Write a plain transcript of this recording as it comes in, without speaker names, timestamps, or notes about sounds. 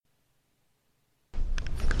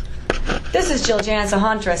This is Jill Janice, a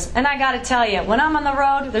Huntress, and I gotta tell you, when I'm on the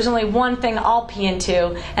road, there's only one thing I'll pee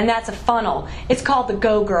into, and that's a funnel. It's called the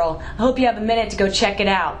Go Girl. I hope you have a minute to go check it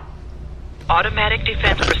out. Automatic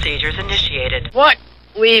defense procedures initiated. What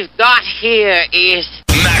we've got here is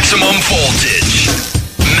maximum voltage,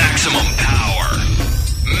 maximum power,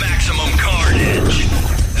 maximum carnage.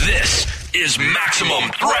 This is Maximum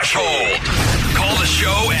Threshold. Call the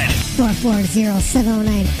show at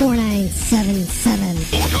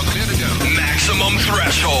 440-709-4977. Maximum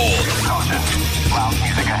Threshold.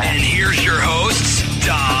 And here's your hosts,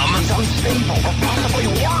 Dom. He's unstable, but possibly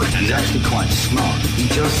worse. He's actually quite smart. He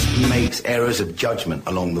just makes errors of judgment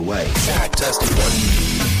along the way. Testing one.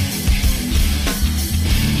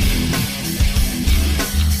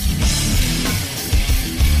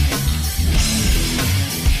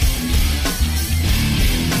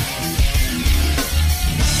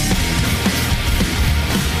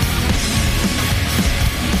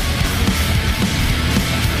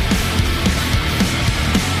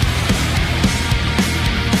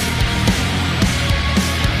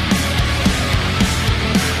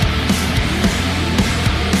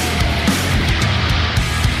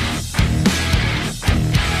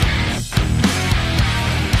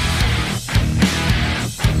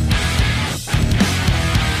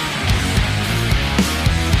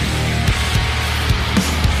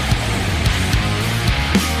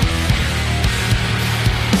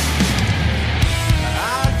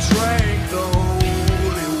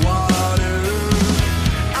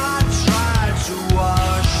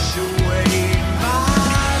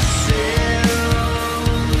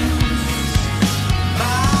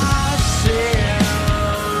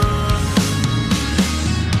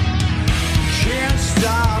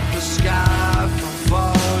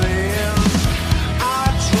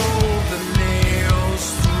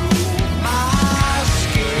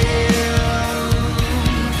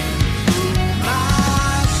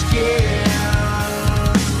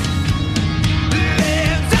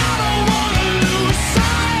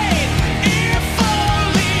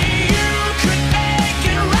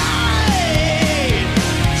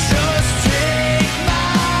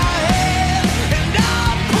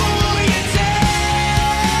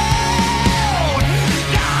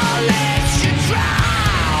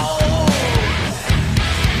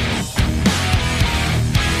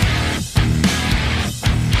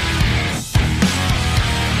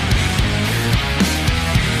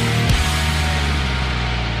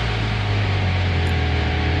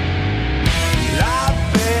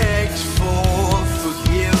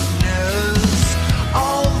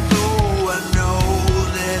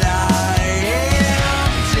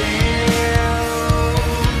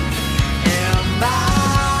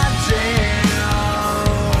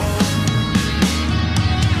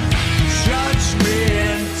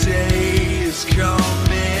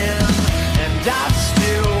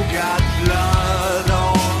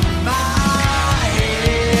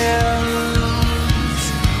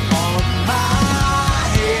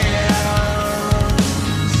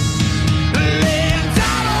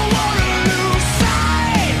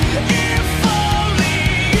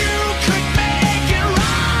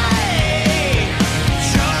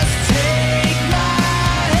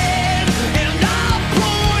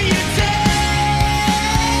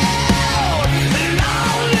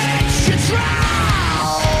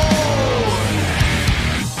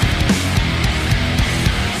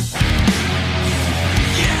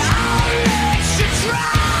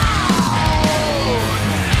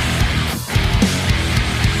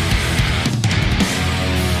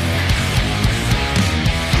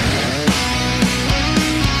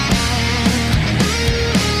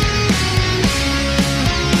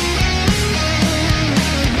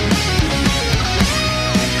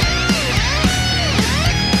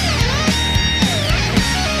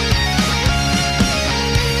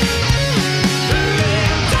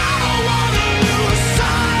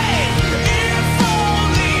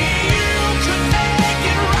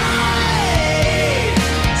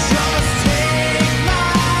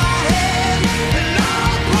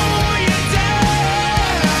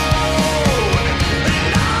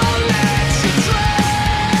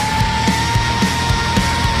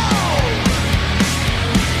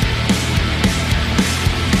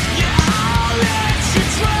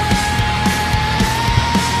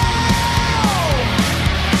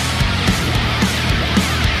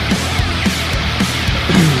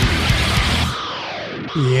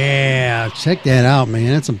 Yeah, check that out,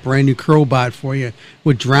 man. That's a brand new Crowbot for you.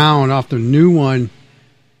 With Drown off the new one.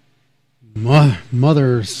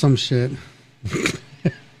 Mother some shit.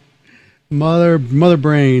 Mother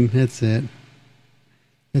Brain. That's it.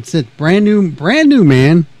 That's it. Brand new,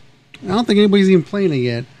 man. I don't think anybody's even playing it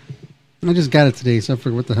yet. I just got it today, so I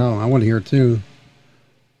figured, what the hell? I want to hear it too.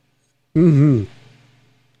 Mm-hmm.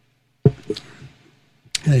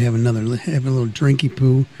 I have a little drinky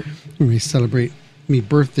poo. We celebrate me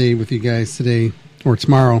birthday with you guys today or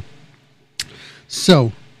tomorrow.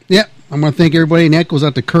 So, yeah, I'm going to thank everybody. And that goes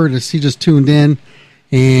out to Curtis. He just tuned in.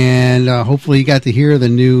 And hopefully you got to hear the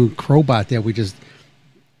new Crowbot that we just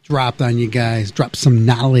dropped on you guys. Dropped some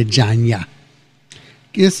knowledge on ya.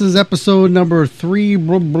 This is episode number 3.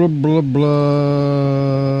 Blah, blah, blah, blah.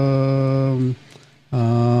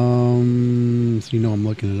 So you know I'm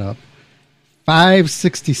looking it up.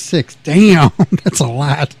 566. Damn, that's a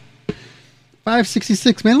lot.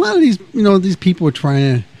 566, man. A lot of these, these people are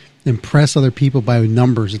trying to impress other people by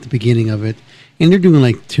numbers at the beginning of it. And they're doing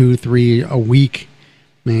like 2, 3 a week,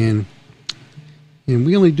 man. And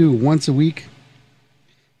we only do it once a week.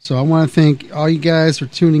 So I want to thank all you guys for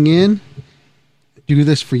tuning in. Do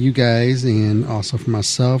this for you guys and also for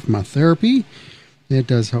myself, my therapy. It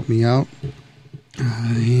does help me out.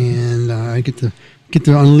 And I get to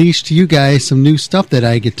unleash to you guys some new stuff that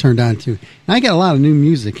I get turned on to. And I got a lot of new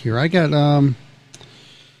music here. I got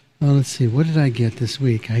let's see, what did I get this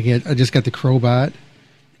week? I just got the Crowbot.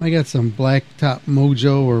 I got some Black Top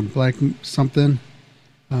Mojo or Black something.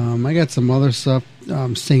 I got some other stuff.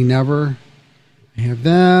 Say Never. I have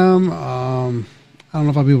them. I don't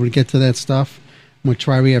know if I'll be able to get to that stuff. I'm gonna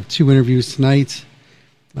try. We have 2 interviews tonight.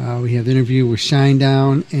 We have the interview with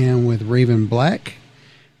Shinedown and with Raven Black.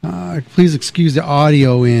 Please excuse the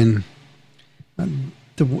audio in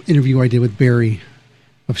the interview I did with Barry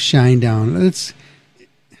of Shinedown.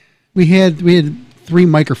 We had 3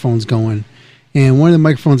 microphones going, and one of the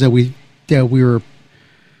microphones that we were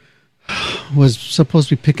was supposed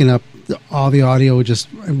to be picking up all the audio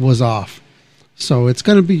just was off. So it's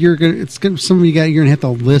gonna be some of you guys you're gonna have to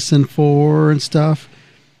listen for and stuff,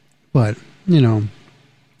 but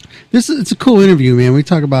it's a cool interview, man. We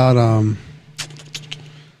talk about let's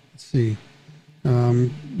see,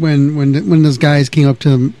 when those guys came up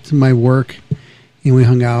to my work and we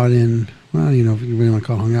hung out and well, if you really want to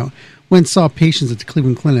call it hung out. Went and saw patients at the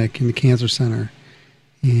Cleveland Clinic in the Cancer Center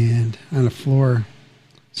and on the floor.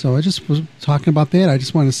 So I just was talking about that. I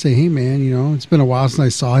just wanted to say, hey man, it's been a while since I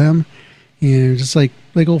saw him, and just like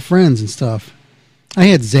old friends and stuff. I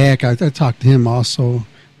had Zach. I talked to him also.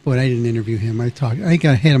 But I didn't interview him. I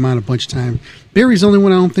had him on a bunch of time. Barry's the only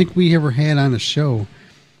one I don't think we ever had on a show.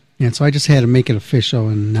 And so I just had to make it official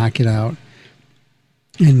and knock it out.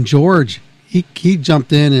 And George, he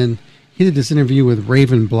jumped in and he did this interview with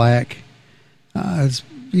Raven Black.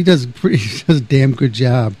 He does a damn good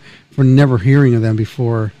job for never hearing of them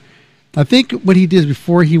before. I think what he did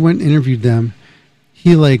before he went and interviewed them,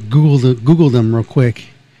 he Googled them real quick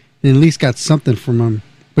and at least got something from them.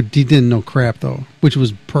 But he didn't know crap, though, which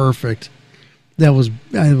was perfect. It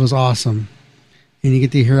was awesome. And you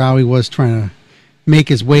get to hear how he was trying to make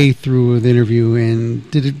his way through the interview and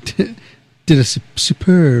did a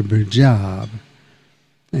superb job.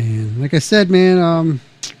 And like I said, man,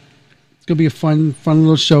 it's going to be a fun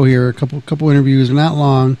little show here. A couple interviews, not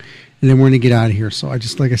long, and then we're going to get out of here. So I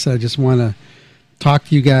just want to talk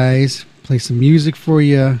to you guys, play some music for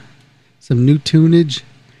you, some new tunage.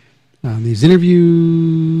 These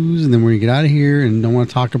interviews, and then we're going to get out of here and don't want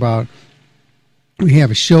to talk about. We have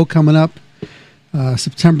a show coming up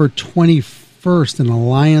September 21st in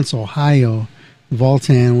Alliance, Ohio.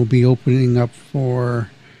 Voltan will be opening up for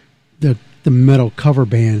the metal cover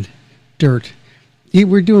band Dirt.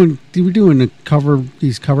 We're doing opening for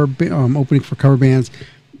cover bands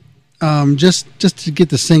just to get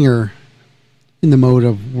the singer in the mode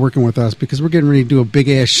of working with us, because we're getting ready to do a big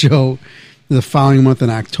ass show the following month in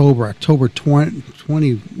October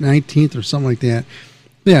 19th or something like that.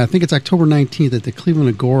 Yeah, I think it's October 19th at the Cleveland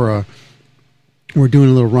Agora. We're doing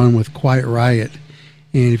a little run with Quiet Riot.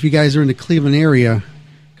 And if you guys are in the Cleveland area,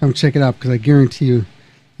 come check it out, because I guarantee you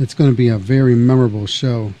it's going to be a very memorable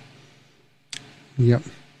show. Yep.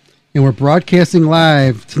 And we're broadcasting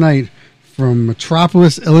live tonight from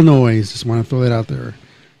Metropolis, Illinois. Just want to throw that out there.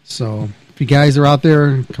 So if you guys are out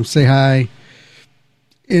there, come say hi.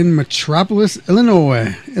 In Metropolis,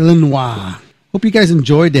 Illinois. Hope you guys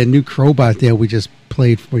enjoyed that new Crowbot that we just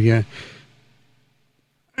played for you.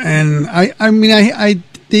 And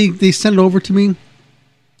they sent it over to me,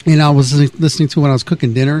 and I was listening to it when I was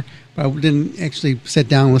cooking dinner, but I didn't actually sit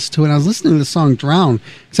down and listen to it. I was listening to the song Drown,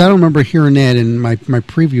 because I don't remember hearing that in my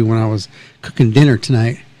preview when I was cooking dinner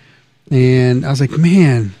tonight. And I was like,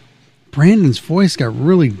 man, Brandon's voice got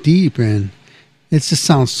really deep, and it just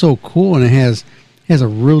sounds so cool, and it has a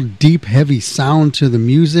real deep, heavy sound to the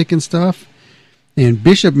music and stuff. And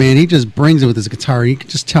Bishop, man, he just brings it with his guitar. You can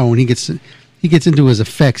just tell when he he gets into his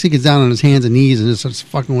effects. He gets down on his hands and knees and just starts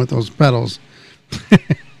fucking with those pedals.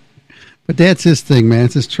 But that's his thing, man.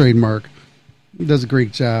 It's his trademark. He does a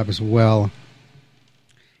great job as well.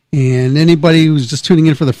 And anybody who's just tuning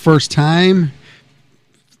in for the first time,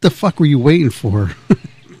 what the fuck were you waiting for?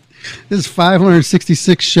 This is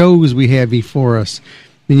 566 shows we have before us.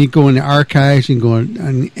 And you go in the archives, you can go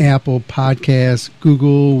on Apple Podcasts,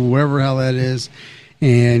 Google, wherever the hell that is,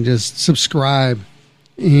 and just subscribe.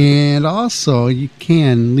 And also, you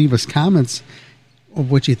can leave us comments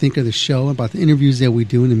of what you think of the show, about the interviews that we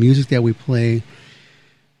do and the music that we play.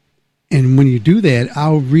 And when you do that,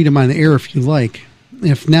 I'll read them on the air if you like.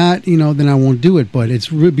 If not, then I won't do it. But it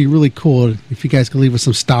would be really cool if you guys could leave us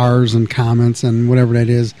some stars and comments and whatever that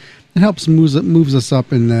is. It helps moves us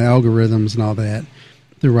up in the algorithms and all that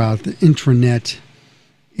throughout the internet,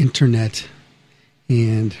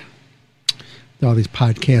 and all these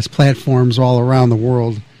podcast platforms all around the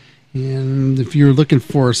world. And if you're looking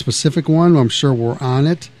for a specific one, I'm sure we're on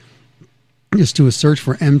it. Just do a search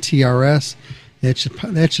for MTRS. That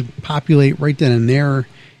should populate right then and there,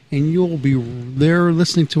 and you'll be there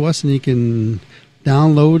listening to us, and you can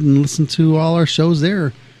download and listen to all our shows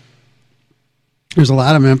there. There's a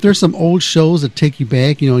lot of them. If there's some old shows that take you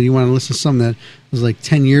back, you want to listen to something that was like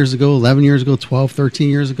 10 years ago, 11 years ago, 12, 13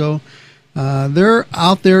 years ago, they're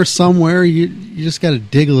out there somewhere. You just got to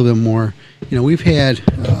dig a little bit more. We've had,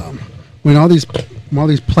 when all these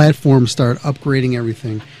platforms start upgrading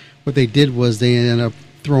everything, what they did was they ended up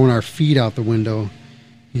throwing our feed out the window.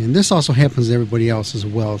 And this also happens to everybody else as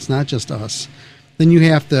well. It's not just us. Then you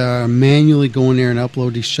have to manually go in there and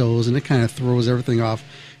upload these shows, and it kind of throws everything off,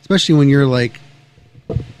 especially when you're like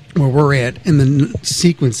where we're at in the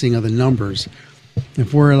sequencing of the numbers.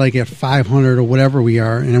 If we're like at 500 or whatever we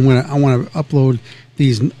are, and I want to upload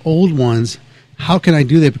these old ones, how can I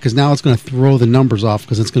do that? Because now it's going to throw the numbers off,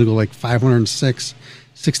 because it's going to go like 506,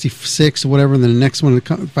 66 or whatever, and then the next one,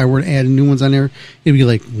 if I were to add new ones on there, it'd be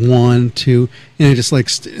like 1, 2, and it just like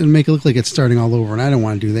make it look like it's starting all over, and I don't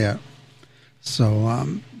want to do that. So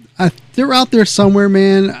they're out there somewhere,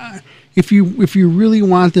 man. If you really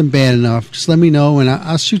want them bad enough, just let me know, and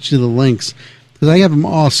I'll shoot you the links, because I have them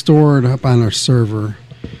all stored up on our server,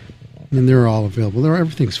 and they're all available.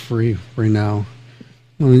 Everything's free right now.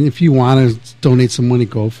 I mean, if you want to donate some money,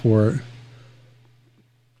 go for it.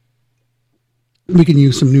 We can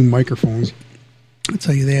use some new microphones. I'll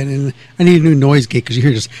tell you that. And I need a new noise gate, because you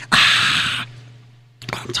hear just, I'm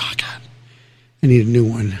talking. I need a new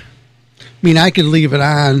one. I mean, I could leave it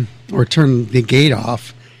on or turn the gate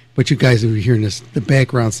off, but you guys will be hearing the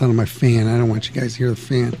background sound of my fan. I don't want you guys to hear the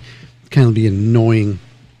fan. It's kind of be annoying.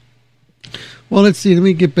 Well, let's see. Let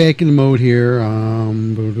me get back in the mode here.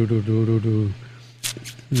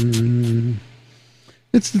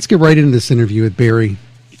 Let's get right into this interview with Barry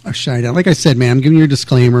of Shinedown. Like I said, man, I'm giving you a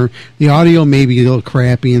disclaimer. The audio may be a little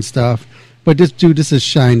crappy and stuff, but this is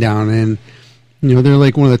Shinedown, and they're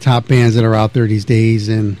like one of the top bands that are out there these days,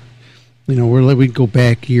 and we go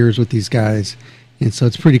back years with these guys, and so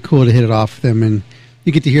it's pretty cool to hit it off with them, and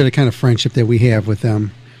you get to hear the kind of friendship that we have with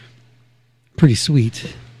them. Pretty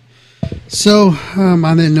sweet. So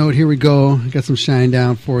on that note, here we go. I got some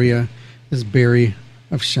Shinedown for you. This is Barry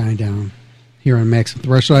of Shinedown here on Maximum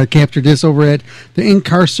Threshold. I captured this over at the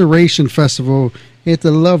Incarceration Festival at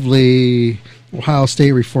the lovely Ohio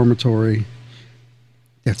State Reformatory.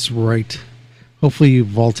 That's right. Hopefully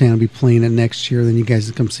Voltan will be playing it next year. Then you guys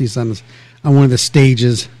can come see us on one of the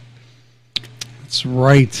stages. That's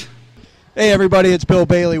right. Hey everybody, it's Bill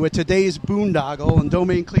Bailey with today's Boondoggle on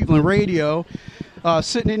Domain Cleveland Radio.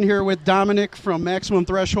 Sitting in here with Dominic from Maximum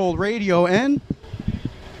Threshold Radio and...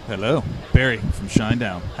 Hello, Barry from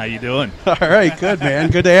Shinedown. How you doing? All right, good, man.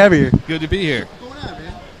 Good to have you here. Good to be here. What's going on,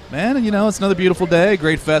 man? Man, it's another beautiful day,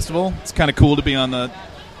 great festival. It's kind of cool to be on the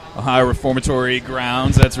Ohio Reformatory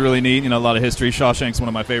grounds. That's really neat. A lot of history. Shawshank's one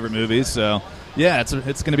of my favorite movies. So, yeah, it's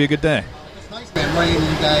going to be a good day. It's nice, man, running into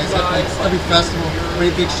you guys at every festival,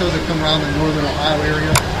 many big shows that come around the northern Ohio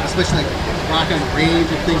area, especially like Rock on Range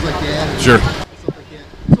and things like that. Sure. Stuff like that.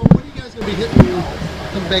 So when are you guys going to be hitting,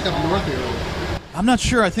 coming back up north here? I'm not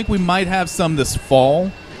sure. I think we might have some this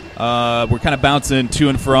fall. We're kind of bouncing to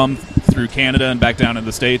and from through Canada and back down in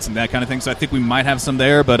the States and that kind of thing. So I think we might have some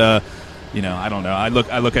there, but I don't know. I look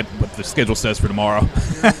at what the schedule says for tomorrow.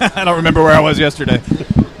 I don't remember where I was yesterday. So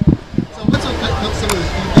what's some of the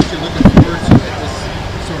things you're looking forward to at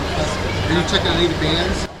this sort of festival? Are you checking out any of the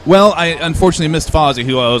bands? Well, I unfortunately missed Fozzy,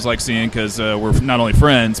 who I always like seeing because we're not only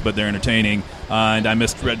friends, but they're entertaining. And I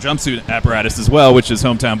missed Red Jumpsuit Apparatus as well, which is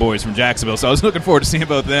Hometown Boys from Jacksonville. So I was looking forward to seeing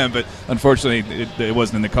both of them, but unfortunately it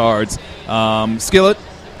wasn't in the cards. Skillet,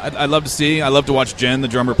 I love to see. I love to watch Jen, the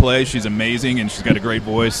drummer, play. She's amazing, and she's got a great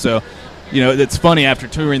voice. So, it's funny after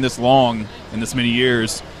touring this long and this many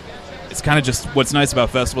years. It's kind of just what's nice about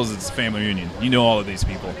festivals is it's a family reunion. You know all of these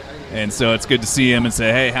people, and so it's good to see them and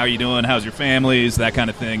say, "Hey, how are you doing? How's your families?" That kind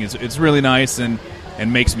of thing. It's really nice and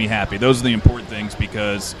makes me happy. Those are the important things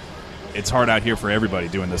because it's hard out here for everybody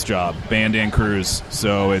doing this job, band and crews.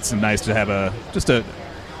 So it's nice to have a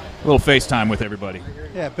little FaceTime with everybody.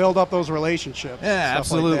 Yeah, build up those relationships. Yeah, stuff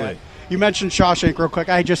absolutely. Like that. You mentioned Shawshank real quick.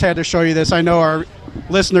 I just had to show you this. I know our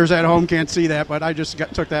listeners at home can't see that, but I just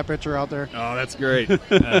took that picture out there. Oh, that's great.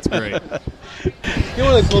 That's great.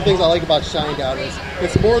 One of the cool things I like about Shinedown is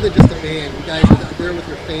it's more than just a band. You guys are there with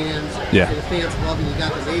your fans. Yeah. And the fans love you. You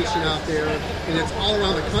got the nation out there, and it's all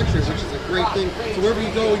around the country, which is a great thing. So wherever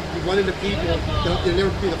you go, you run into people. They'll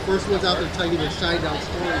never be the first ones out there telling you their Shinedown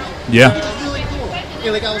stories. Yeah. Which is really cool.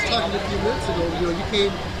 And like I was talking a few minutes ago, you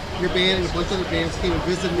came, your band and a bunch of other bands came and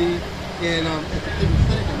visited me. And at the Cleveland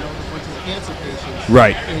Clinic, I know a bunch of the cancer patients.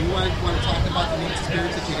 Right. And you want to talk about the neat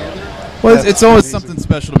experience that you had there? Well, it's always something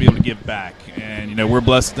special to be able to give back. And, we're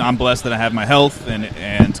blessed. I'm blessed that I have my health.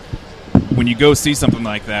 And when you go see something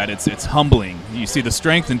like that, it's humbling. You see the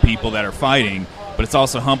strength in people that are fighting, but it's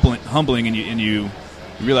also humbling and you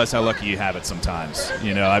realize how lucky you have it sometimes.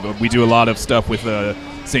 We do a lot of stuff with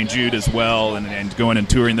St. Jude as well and going and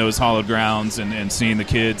touring those hallowed grounds and seeing the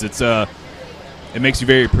kids. It makes you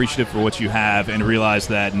very appreciative for what you have and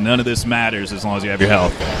realize that none of this matters as long as you have your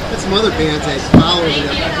health. Got some other bands that follow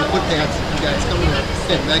the footpaths. You guys coming up.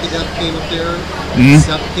 Said Megadeth came up there.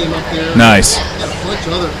 Sepp came up there. Nice. Got a bunch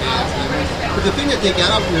of other bands. But the thing that they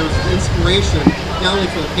got out there was inspiration, not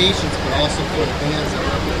only for the patients, but also for the bands that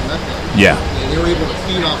were up there and met them. Yeah. And they were able to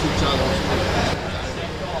feed off each other.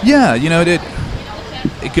 Yeah,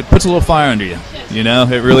 it puts a little fire under you.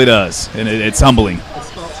 It really does. And it's humbling.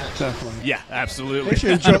 Definitely. Yeah, absolutely. We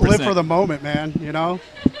should live for the moment, man.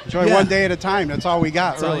 Enjoy one day at a time. That's all we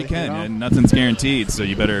got. That's really, all you can, and nothing's guaranteed. So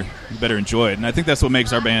you better enjoy it. And I think that's what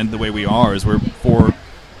makes our band the way we are. Is we're four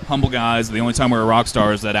humble guys. The only time we're a rock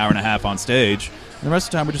star is that hour and a half on stage. And the rest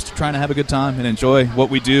of the time we're just trying to have a good time and enjoy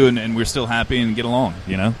what we do, and we're still happy and get along.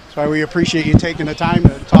 That's why we appreciate you taking the time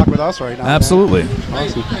to talk with us right now. Absolutely.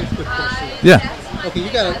 Awesome. Quick question. Yeah. Okay,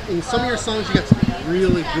 you got in some of your songs you got some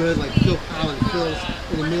really good, like Phil Collins, Phil's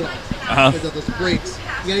in the middle. Because of those breaks. You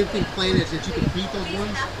got anything planned that you can beat those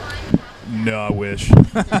ones? No, I wish.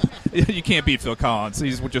 You can't beat Phil Collins.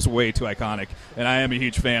 He's just way too iconic. And I am a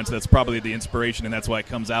huge fan, so that's probably the inspiration, and that's why it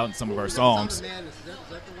comes out in some of our songs.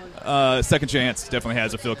 Second Chance definitely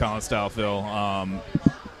has a Phil Collins style Phil.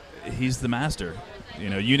 He's the master.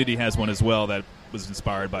 Unity has one as well that was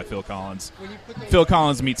inspired by Phil Collins. Phil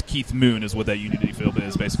Collins meets Keith Moon is what that Unity film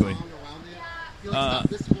is, basically.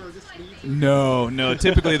 No.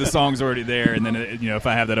 Typically the song's already there, and then if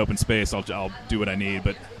I have that open space, I'll do what I need.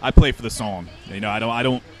 But I play for the song. I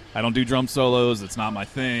don't do drum solos. It's not my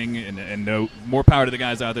thing. And no more power to the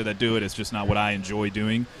guys out there that do it. It's just not what I enjoy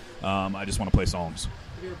doing. I just want to play songs.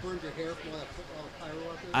 Have you ever burned your hair from all that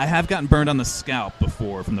pyro out there? I have gotten burned on the scalp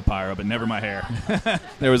before from the pyro, but never my hair.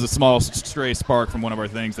 There was a small stray spark from one of our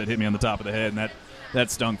things that hit me on the top of the head, and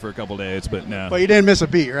that stung for a couple days, but no. But you didn't miss a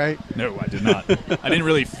beat, right? No, I did not. I didn't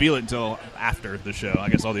really feel it until after the show. I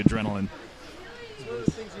guess all the adrenaline. So what are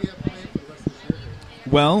the things you have planned for the rest of this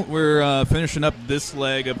year? Well, we're finishing up this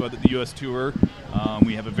leg of the U.S. tour.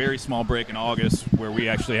 We have a very small break in August where we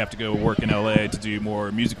actually have to go work in L.A. to do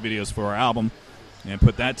more music videos for our album and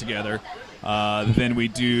put that together. Then we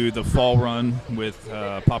do the fall run with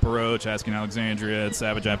Papa Roach, Asking Alexandria, and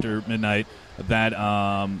Savage After Midnight.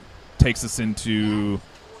 That takes us into,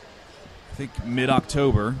 I think,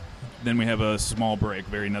 mid-October. Then we have a small break,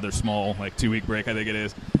 another small, 2-week break, I think it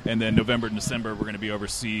is. And then November and December, we're going to be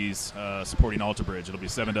overseas supporting Alter Bridge. It'll be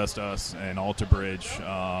Seven Dust Us and Alter Bridge.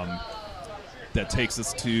 That takes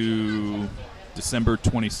us to December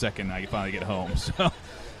 22nd. I finally get home. So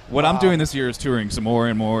what I'm doing this year is touring some more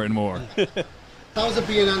and more and more. How's it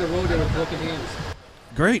being on the road there with Broken Hands?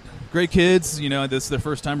 Great kids. This is their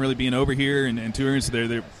first time really being over here and touring. So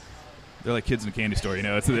they're like kids in a candy store.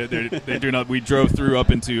 They're doing. We drove through up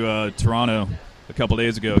into Toronto a couple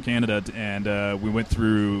days ago, Canada, and we went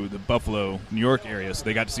through the Buffalo, New York area. So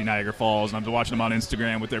they got to see Niagara Falls, and I'm watching them on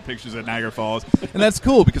Instagram with their pictures at Niagara Falls, and that's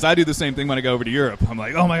cool because I do the same thing when I go over to Europe. I'm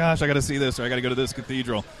like, oh my gosh, I got to see this, or I got to go to this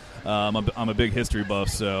cathedral. I'm a big history buff,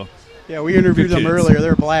 so. Yeah, we interviewed them earlier.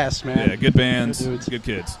 They're a blast, man. Yeah, good bands, good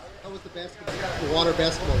kids. How was the water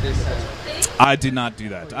basketball game today? I did not do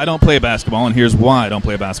that. I don't play basketball, and here's why I don't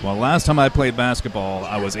play basketball. Last time I played basketball,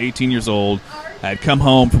 I was 18 years old. I had come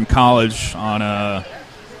home from college on I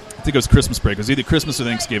think it was Christmas break. It was either Christmas or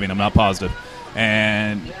Thanksgiving. I'm not positive.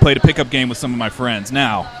 and played a pickup game with some of my friends.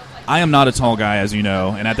 Now, I am not a tall guy, as you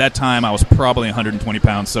know, and at that time I was probably 120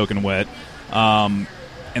 pounds soaking wet. And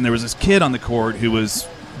there was this kid on the court who was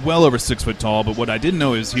well over 6 foot tall, but what I didn't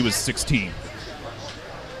know is he was 16.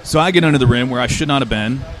 So I get under the rim where I should not have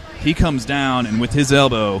been. He comes down and with his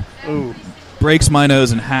elbow breaks my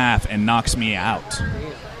nose in half and knocks me out.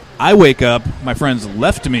 I wake up, my friends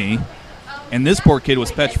left me, and this poor kid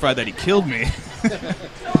was petrified that he killed me.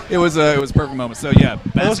 It was a perfect moment. So yeah,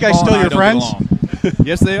 are those guys still your friends?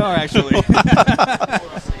 Yes, they are actually.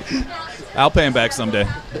 I'll pay him back someday.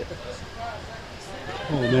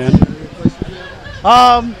 Oh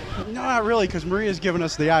man. No, not really, because Maria's giving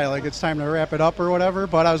us the eye. Like it's time to wrap it up or whatever.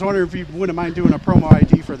 But I was wondering if you wouldn't mind doing a promo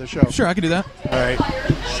ID for the show. Sure, I can do that. All right.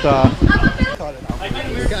 Just,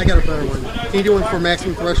 I got a better one. Can you do one for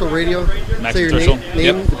Maximum Threshold Radio? Say your name,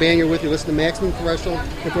 Yep. the band you're with, you listen to Maximum Threshold,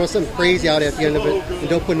 and throw something crazy out at the end of it, and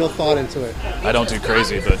don't put no thought into it. I don't do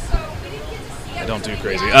crazy, but I don't do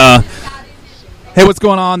crazy. Hey, what's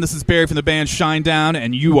going on? This is Barry from the band Shinedown,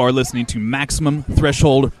 and you are listening to Maximum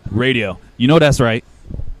Threshold Radio. You know that's right.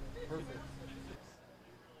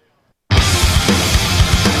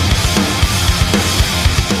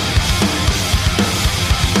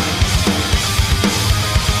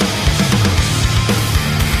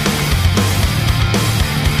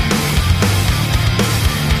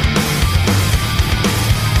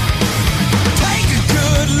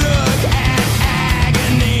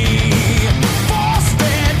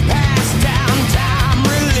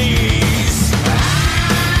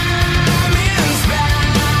 Spec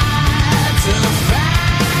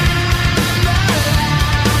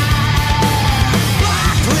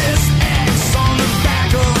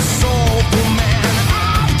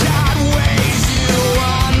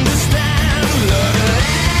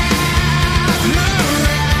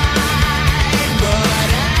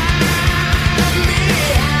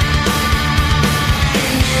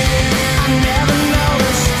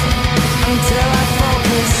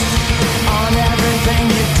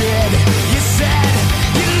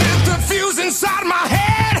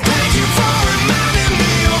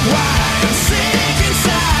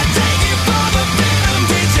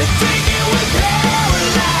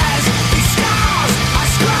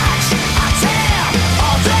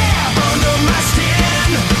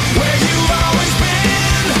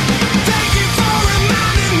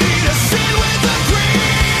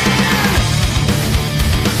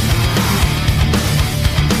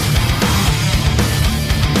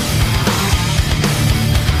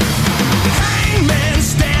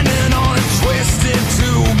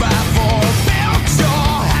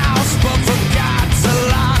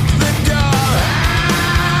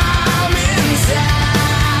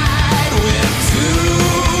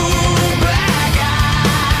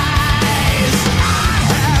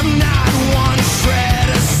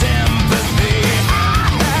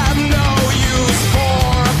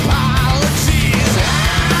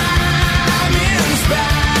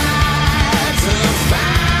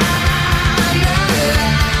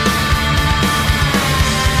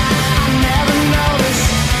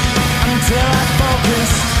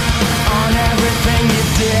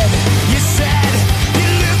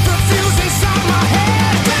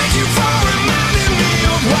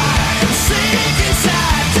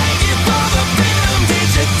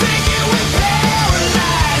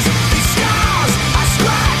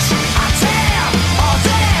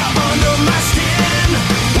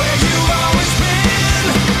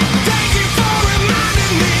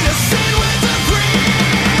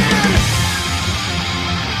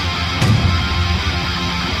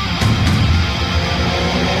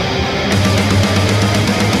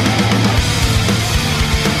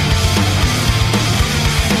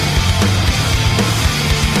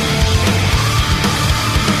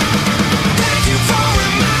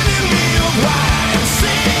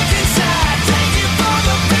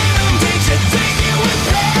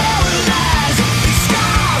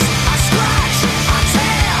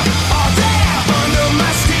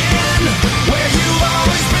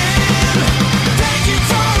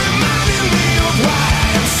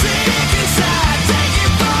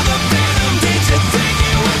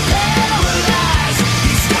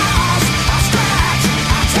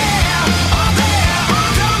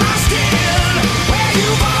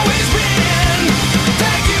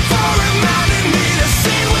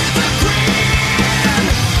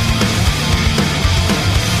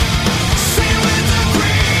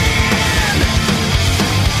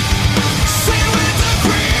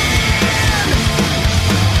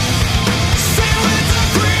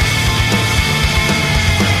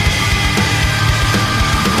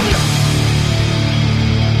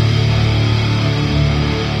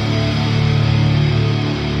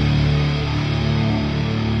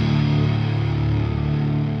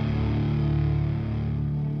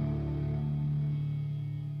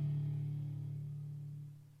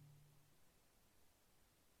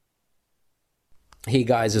Hey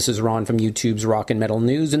guys, this is Ron from YouTube's Rock and Metal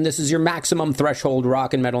News, and this is your Maximum Threshold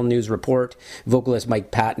Rock and Metal News report. Vocalist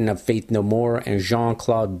Mike Patton of Faith No More and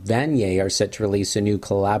Jean-Claude Vanier are set to release a new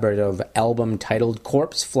collaborative album titled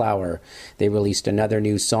Corpse Flower. They released another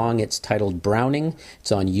new song. It's titled Browning.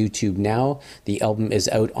 It's on YouTube now. The album is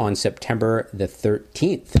out on September the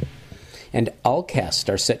 13th. And Alcest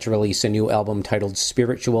are set to release a new album titled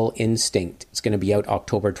Spiritual Instinct. It's going to be out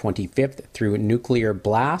October 25th through Nuclear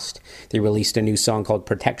Blast. They released a new song called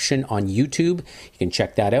Protection on YouTube. You can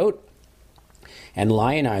check that out. And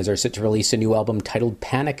Lion Eyes are set to release a new album titled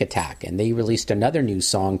Panic Attack, and they released another new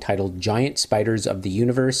song titled Giant Spiders of the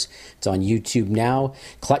Universe. It's on YouTube now.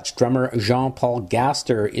 Clutch drummer Jean-Paul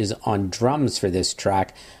Gaster is on drums for this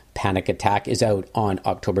track. Panic Attack is out on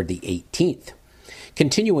October the 18th.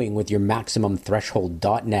 Continuing with your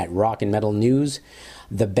MaximumThreshold.net rock and metal news,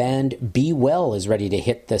 the band Be Well is ready to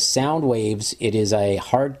hit the sound waves. It is a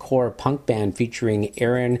hardcore punk band featuring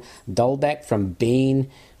Aaron Dahlbeck from Bane,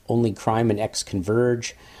 Only Crime and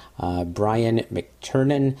X-Converge, Brian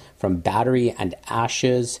McTernan from Battery and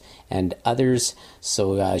Ashes, and others.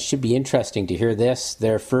 So it should be interesting to hear this.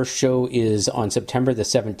 Their first show is on September the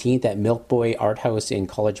 17th at Milk Boy Art House in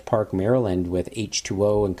College Park, Maryland, with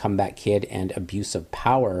H2O and Comeback Kid and Abuse of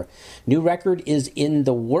Power. New record is in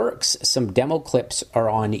the works. Some demo clips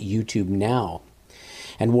are on YouTube now.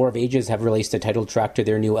 And War of Ages have released a title track to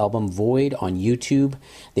their new album Void on YouTube.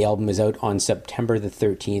 The album is out on September the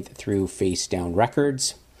 13th through Face Down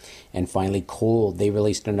Records. And finally, Cold. They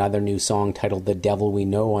released another new song titled The Devil We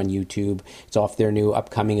Know on YouTube. It's off their new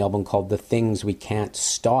upcoming album called The Things We Can't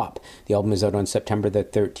Stop. The album is out on September the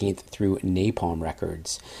 13th through Napalm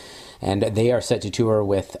Records. And they are set to tour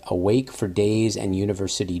with Awake for Days and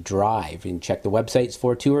University Drive. And check the websites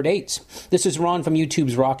for tour dates. This is Ron from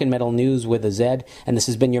YouTube's Rock and Metal News with a Z. And this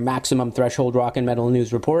has been your Maximum Threshold Rock and Metal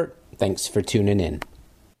News report. Thanks for tuning in.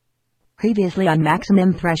 Previously on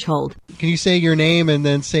Maximum Threshold. Can you say your name and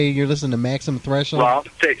then say you're listening to Maximum Threshold? Well,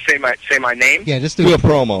 say my name. Yeah, just do a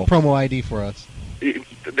promo ID for us.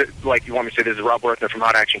 Like, you want me to say this is Rob Werthner from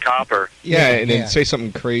Hot Action Cop, or and then say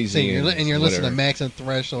something crazy. You're listening to Maximum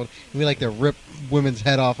Threshold. We like to rip women's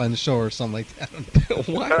head off on the show or something like that.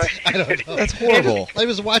 What? I don't know. That's horrible. I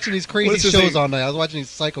was watching these crazy shows all night. I was watching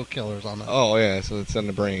these Psycho Killers all night. Oh yeah, so it's in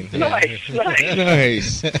the brain. Nice.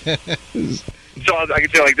 Nice. So I can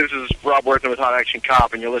say, like, this is Rob Werthner with Hot Action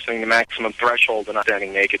Cop, and you're listening to Maximum Threshold and not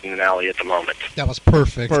standing naked in an alley at the moment. That was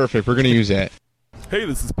perfect. Perfect. We're going to use that. Hey,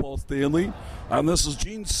 this is Paul Stanley, and this is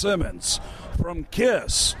Gene Simmons from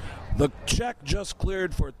KISS. The check just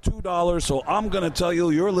cleared for $2, so I'm going to tell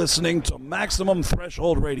you you're listening to Maximum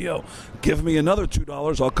Threshold Radio. Give me another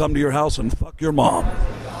 $2, I'll come to your house and fuck your mom.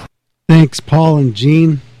 Thanks, Paul and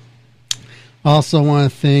Gene. Also want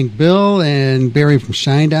to thank Bill and Barry from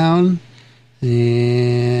Shinedown.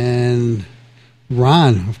 And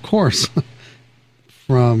Ron, of course,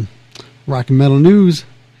 from Rock and Metal News.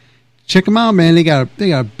 Check them out, man. They got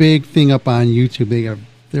a big thing up on YouTube.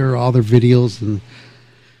 There are all their videos and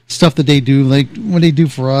stuff that they do, like what they do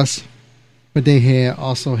for us. But they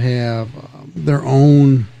also have their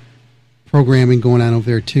own programming going on over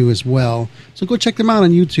there too as well. So go check them out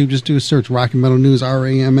on YouTube. Just do a search, Rock and Metal News,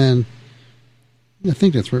 RAMN. I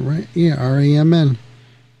think that's right? Yeah, RAMN.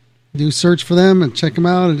 Do a search for them and check them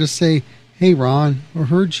out and just say, hey, Ron, I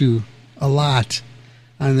heard you a lot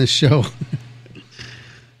on this show.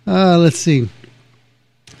 Let's see. I'm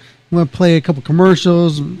going to play a couple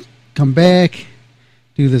commercials, come back,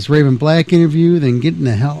 do this Raven Black interview, then get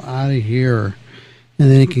the hell out of here. And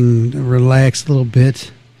then you can relax a little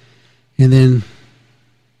bit and then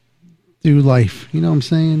do life. You know what I'm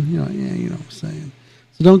saying? You know what I'm saying.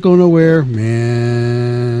 So don't go nowhere, man.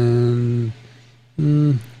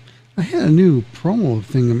 I had a new promo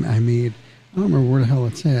thing I made. I don't remember where the hell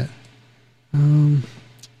it's at. Let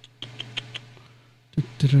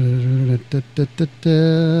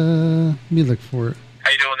me look for it. How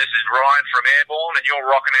you doing? This is Ryan from Airborne, and you're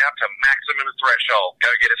rocking out to Maximum Threshold. Go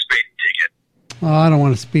get a speeding ticket. Oh, I don't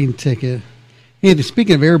want a speeding ticket. Hey,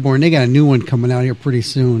 speaking of Airborne, they got a new one coming out here pretty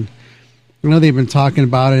soon. I know they've been talking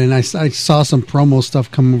about it, and I saw some promo stuff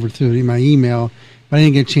come over through my email, but I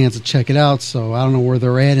didn't get a chance to check it out, so I don't know where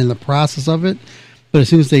they're at in the process of it. But as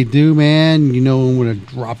soon as they do, man, you know I'm going to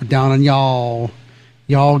drop it down on y'all.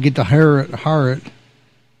 Y'all get to hear it.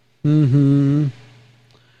 Mm-hmm.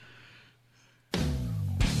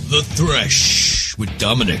 The Thresh with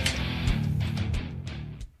Dominic.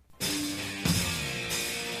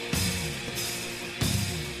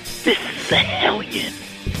 This is the Hellion,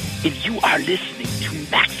 and you are listening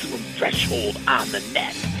to Maximum Threshold on the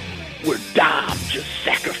net, where Dom just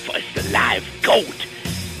sacrificed a live goat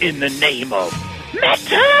in the name of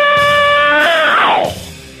metal!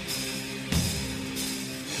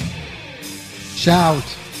 Shout.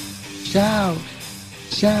 Shout.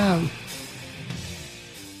 Shout.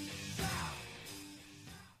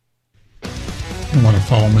 If you want to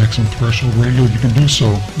follow Maximum Threshold Radio, you can do so.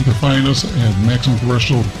 You can find us at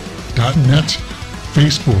MaximumThreshold.net,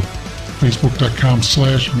 Facebook,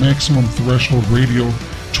 Facebook.com/Maximum Threshold Radio,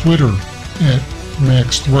 Twitter at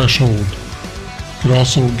Max Threshold. You can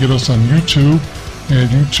also get us on YouTube at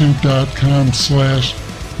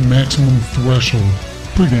YouTube.com/Maximum Threshold.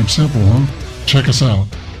 Pretty damn simple, huh? Check us out.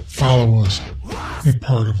 Follow us. Be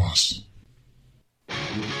part of us.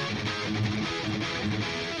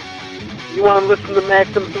 You want to listen to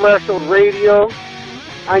Maximum Threshold Radio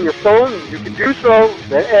on your phone? You can do so.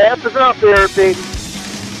 The app is out there, baby.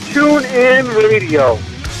 Tune In Radio.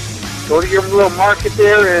 Go to your little market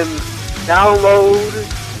there and download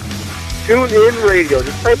Tune In Radio.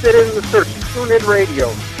 Just type that in the search. Tune In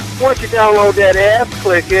Radio. Once you download that app,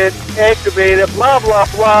 click it, activate it, blah, blah,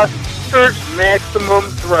 blah. Search Maximum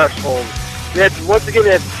Threshold. Once again,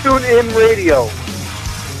 that's Tune In Radio.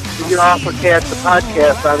 You can also catch the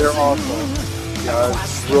podcast on there also.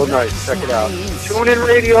 It's real nice. Check it out. Tune In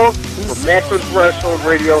Radio for Maximum Threshold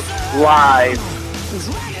Radio live.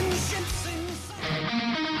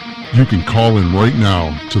 You can call in right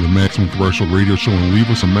now to the Maximum Threshold Radio Show and leave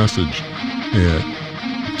us a message at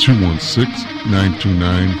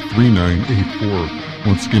 216-929-3984.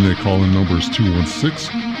 Once again, that call-in number is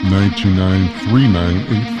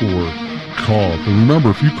 216-929-3984. Call. But remember,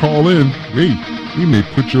 if you call in, hey, we may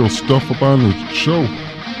put your stuff up on the show.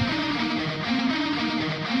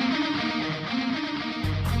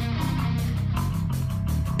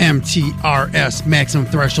 MTRS, Maximum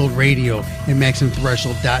Threshold Radio, and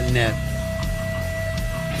MaximumThreshold.net.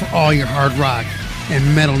 For all your hard rock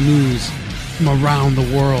and metal news from around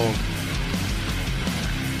the world.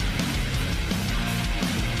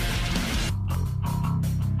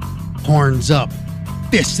 Horns up,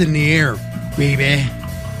 fists in the air, baby.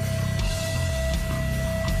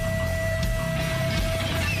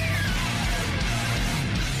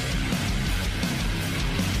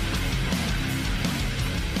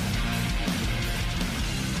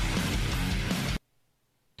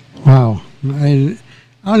 Wow, I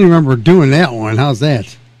don't even remember doing that one. How's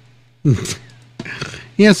that?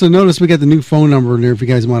 Yeah, so notice we got the new phone number in there if you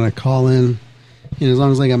guys want to call in. And as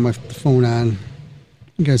long as I got my phone on,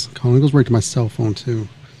 you guys can call in. It goes right to my cell phone, too.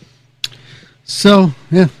 So,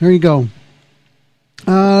 yeah, there you go.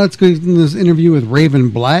 Let's go into this interview with Raven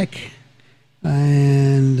Black.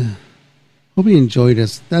 And hope you enjoyed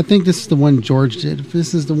this. I think this is the one George did. If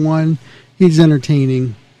this is the one, he's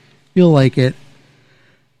entertaining. You'll like it.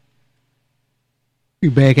 Be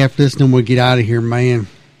back after this, and then we'll get out of here, man.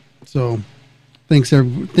 So, thanks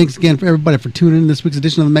again for everybody for tuning in this week's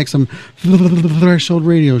edition of the Maximum Threshold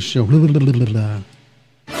Radio Show.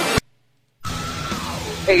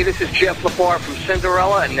 Hey, this is Jeff LaFar from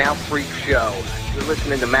Cinderella and Now Freak Show. You're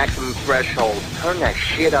listening to Maximum Threshold. Turn that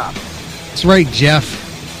shit up. That's right, Jeff.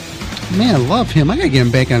 Man, I love him. I gotta get him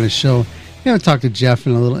back on the show. I haven't talked to Jeff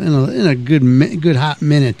in a good hot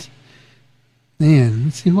minute. Man,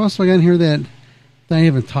 let's see who else do I got in here that I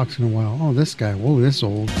haven't talked to in a while. Oh, this guy. Whoa, this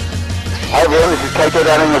old. Hi everyone, this is Kaito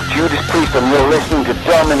Darling of Judas Priest, and you're listening to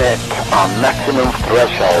Dominic on Maximum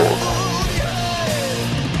Threshold.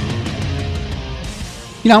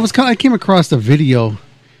 You know, I came across a video,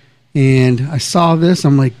 and I saw this.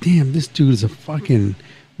 I'm like, damn, this dude is a fucking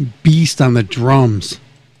beast on the drums.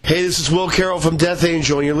 Hey, this is Will Carroll from Death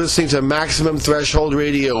Angel, and you're listening to Maximum Threshold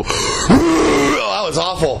Radio. Oh, that was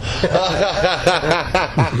awful.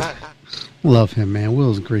 Love him, man.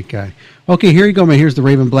 Will's a great guy. Okay, here you go, man. Here's the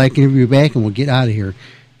Raven Black interview back, and we'll get out of here.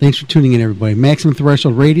 Thanks for tuning in, everybody. Maximum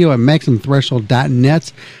Threshold Radio at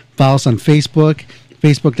MaximumThreshold.net. Follow us on Facebook,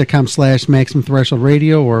 Facebook.com/Maximum Threshold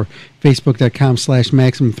Radio or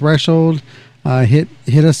Facebook.com/Maximum Threshold.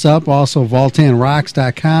 Hit us up. Also,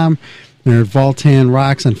 VoltanRocks.com. There's Voltan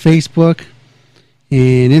Rocks on Facebook.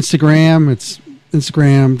 And Instagram, it's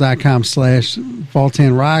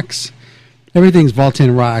Instagram.com/Voltan Rocks. Everything's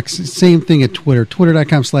Voltan Rocks. Same thing at Twitter.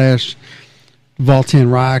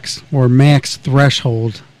 Twitter.com/Voltan Rocks or Max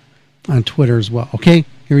Threshold on Twitter as well. Okay?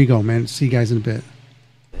 Here we go, man. See you guys in a bit.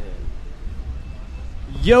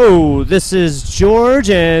 Yo, this is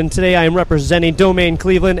George, and today I am representing Domain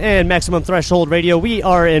Cleveland and Maximum Threshold Radio. We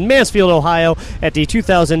are in Mansfield, Ohio at the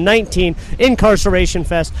 2019 Incarceration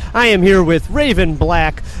Fest. I am here with Raven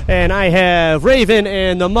Black, and I have Raven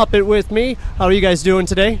and the Muppet with me. How are you guys doing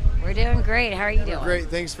today? We're doing great. How are you doing?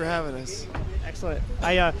 Great. Thanks for having us. Excellent.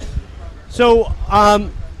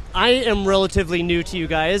 I am relatively new to you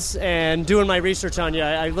guys, and doing my research on you,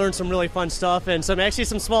 I learned some really fun stuff and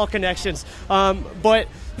some small connections. But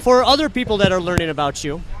for other people that are learning about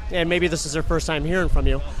you, and maybe this is their first time hearing from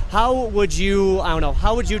you, how would you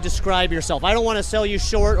describe yourself? I don't want to sell you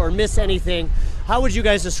short or miss anything. How would you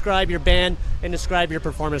guys describe your band and describe your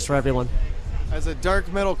performance for everyone? As a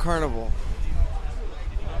dark metal carnival.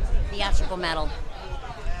 Theatrical metal.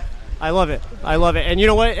 I love it. And you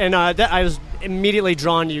know what? And I was immediately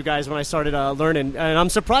drawn to you guys when I started learning. And I'm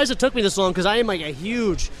surprised it took me this long because I am like a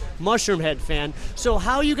huge Mushroomhead fan. So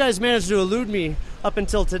how you guys managed to elude me up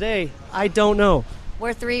until today, I don't know.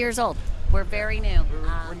 We're 3 years old. We're very new.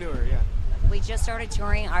 We're newer, yeah. We just started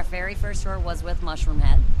touring. Our very first tour was with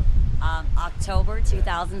Mushroomhead. October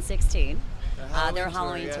 2016. Their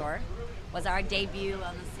Halloween tour was our debut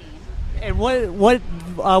on the scene. And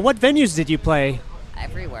what venues did you play?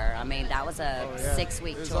 Everywhere. I mean, that was a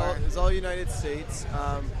 6-week tour. It was all United States.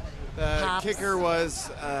 The Pops. kicker was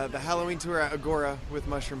the Halloween tour at Agora with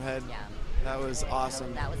Mushroomhead. Yeah. That was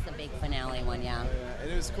awesome. That was the big finale one, yeah. And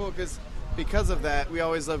it was cool because of that, we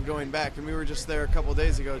always loved going back. And we were just there a couple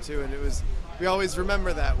days ago, too. And we always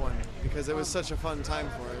remember that one because it was such a fun time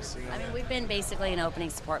for us. You know? I mean, we've been basically an opening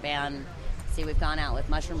support band. See, we've gone out with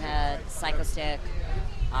Mushroomhead, Psychostick,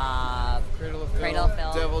 Cradle of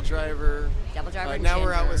Filth, Devil Driver. and now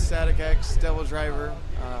we're out Ginger. with Static X, Devil Driver,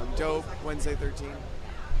 Dope, Wednesday 13.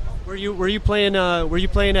 Were you playing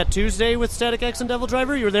at Tuesday with Static X and Devil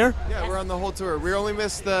Driver? You were there? Yeah, we're on the whole tour. We only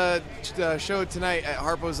missed the show tonight at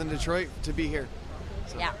Harpo's in Detroit to be here.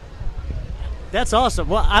 So. Yeah. That's awesome.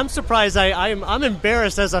 Well, I'm surprised. I'm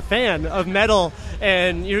embarrassed as a fan of metal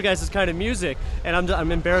and your guys' kind of music, and I'm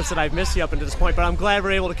embarrassed that I've missed you up until this point. But I'm glad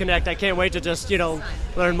we're able to connect. I can't wait to just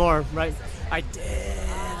learn more. Right? I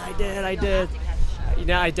did. I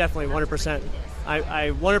definitely 100%.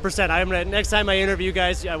 I 100%. I'm gonna, next time I interview you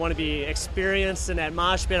guys, I want to be experienced in that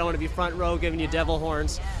mosh pit. I want to be front row giving you devil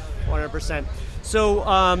horns, 100%. So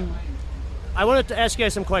I wanted to ask you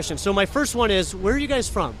guys some questions. So my first one is, where are you guys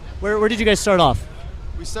from? Where did you guys start off?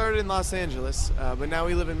 We started in Los Angeles, but now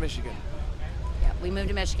we live in Michigan. Yeah, we moved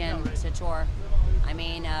to Michigan to tour. I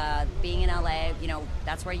mean, being in LA,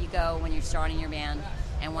 that's where you go when you're starting your band.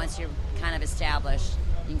 And once you're kind of established,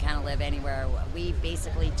 you can kind of live anywhere. We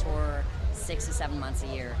basically tour 6 to 7 months a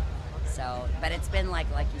year. So, but it's been like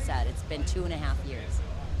you said, it's been 2.5 years.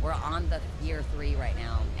 We're on the year 3 right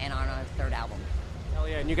now and on our 3rd album. Hell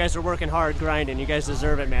yeah, and you guys are working hard, grinding. You guys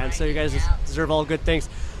deserve it, man. So you guys deserve all good things.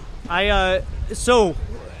 So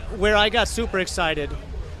where I got super excited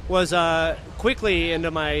was quickly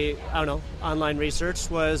into my, online research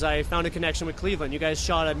was I found a connection with Cleveland. You guys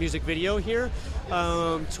shot a music video here,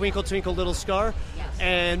 Twinkle Twinkle Little Star. Yes.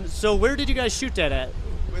 And so where did you guys shoot that at?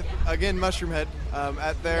 With, again, Mushroomhead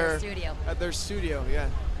at their studio. At their studio, yeah.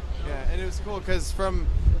 And it was cool because from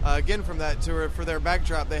that tour, for their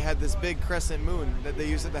backdrop, they had this big crescent moon that they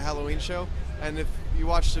used at the Halloween show. And if you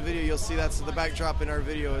watch the video, you'll see that's the backdrop in our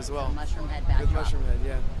video as well. Mushroomhead backdrop. With Mushroomhead,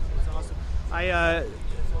 yeah. That's awesome.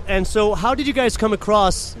 And so how did you guys come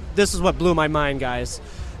across, this is what blew my mind, guys,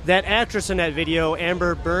 that actress in that video,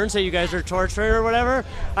 Amber Burns, that you guys are torturing or whatever?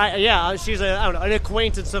 She's an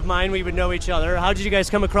acquaintance of mine. We would know each other. How did you guys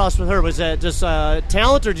come across with her? Was that just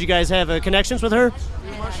talent, or did you guys have connections with her?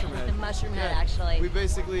 Mushroomhead, actually. We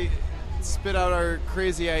basically spit out our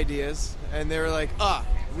crazy ideas, and they were like,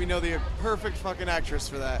 we know the perfect fucking actress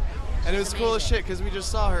for that. And it was cool as shit because we just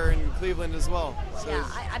saw her in Cleveland as well. So yeah,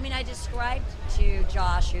 I described to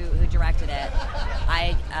Josh, who directed it.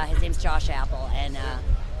 His name's Josh Apple, and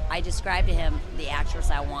I described to him the actress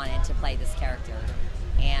I wanted to play this character,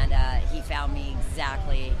 and he found me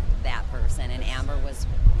exactly that person. And Amber was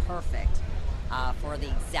perfect for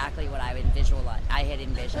exactly what I had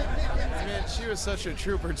envisioned. Man, she was such a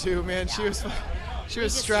trooper too, man. Yeah. She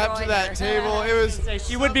was strapped to that table. It was.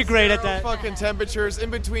 She would be great at that. Fucking temperatures. In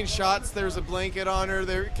between shots, there was a blanket on her.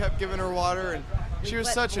 They kept giving her water, and she was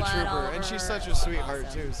such a trooper. And she's such a sweetheart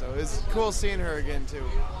too. So it's cool seeing her again too.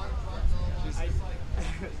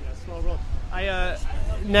 Small world. I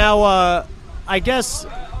guess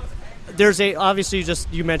there's obviously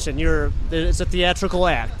you mentioned it's a theatrical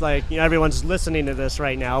act. Like, everyone's listening to this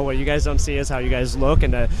right now. What you guys don't see is how you guys look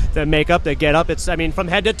and the makeup, the get up. From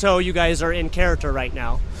head to toe, you guys are in character right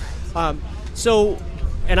now.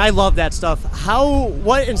 And I love that stuff.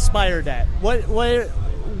 What inspired that?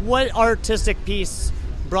 What artistic piece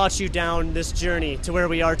brought you down this journey to where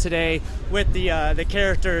we are today with the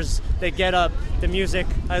characters, the get up, the music?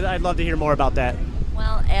 I'd love to hear more about that.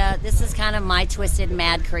 Well, this is kind of my twisted,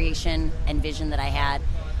 mad creation and vision that I had.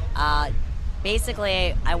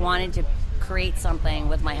 Basically, I wanted to create something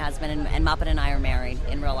with my husband, and Muppet and I are married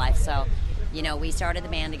in real life. So, you know, we started the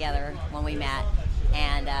band together when we met,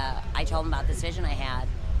 and I told him about this vision I had,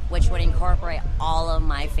 which would incorporate all of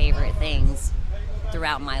my favorite things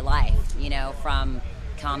throughout my life, you know, from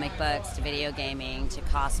comic books to video gaming to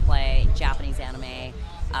cosplay, Japanese anime,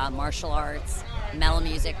 martial arts, metal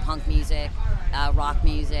music, punk music, rock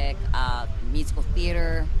music, musical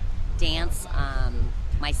theater, dance,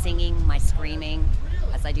 my singing, my screaming,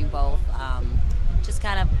 as I do both, just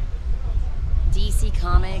kind of DC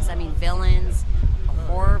comics, I mean villains,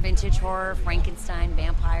 horror, vintage horror, Frankenstein,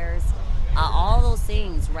 vampires, all those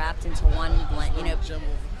things wrapped into one blend, you know,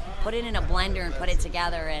 put it in a blender and put it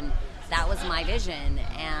together, and that was my vision.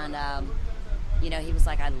 And you know, he was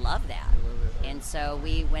like, I love that. And so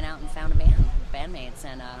we went out and found bandmates,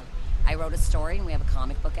 and I wrote a story, and we have a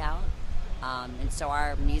comic book out, and so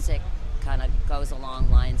our music kind of goes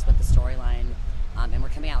along lines with the storyline, and we're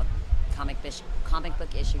coming out with comic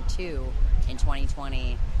book issue 2 in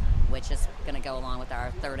 2020, which is going to go along with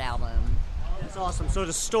our third album. That's awesome. So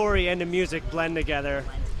the story and the music blend together.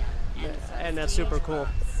 And that's super cool.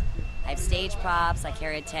 I have stage props. I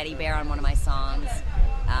carry a teddy bear on one of my songs.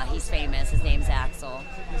 He's famous. His name's Axel.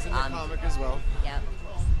 He's in the comic as well. Yep.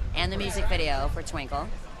 And the music video for Twinkle.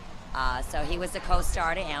 So he was the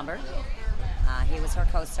co-star to Amber. He was her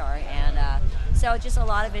co-star. And so just a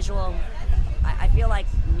lot of visual. I feel like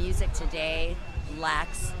music today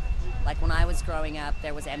lacks, like when I was growing up,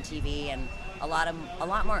 there was MTV and a lot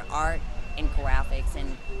more art and graphics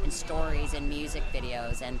and stories and music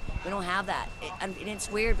videos, and we don't have that. And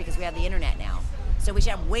it's weird because we have the internet now, so we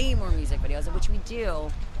should have way more music videos, which we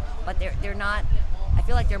do, but they're not. I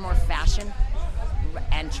feel like they're more fashion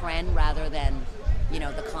and trend rather than, you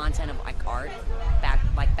know, the content of like art back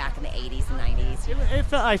in the 80s and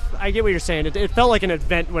 90s. I get what you're saying. It felt like an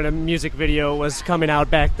event when a music video was coming out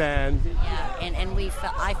back then. Yeah, and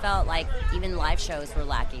I felt like even live shows were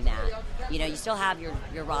lacking that. You know, you still have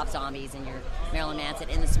your Rob Zombies and your Marilyn Manson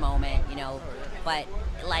in this moment, you know, but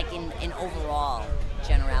like in overall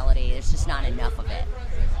generality, there's just not enough of it.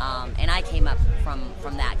 And I came up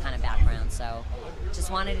from that kind of background, so just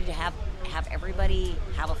wanted to have everybody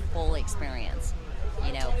have a full experience,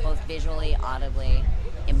 you know, both visually, audibly,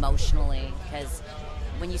 emotionally, because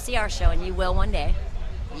when you see our show, and you will one day,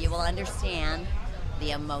 you will understand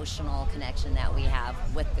the emotional connection that we have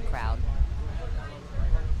with the crowd.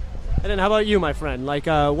 And then how about you, my friend? Like,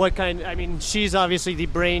 what kind? I mean, she's obviously the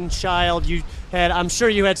brainchild. I'm sure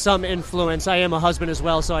you had some influence. I am a husband as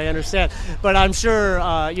well, so I understand. But I'm sure,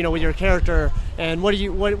 you know, with your character. And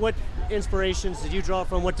what inspirations did you draw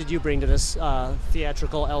from? What did you bring to this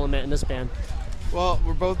theatrical element in this band? Well,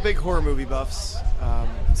 we're both big horror movie buffs,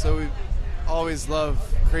 so we always love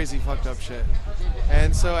crazy, fucked up shit.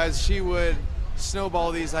 And so as she would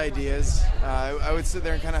snowball these ideas, I would sit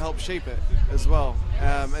there and kind of help shape it as well.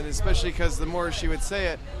 And especially because the more she would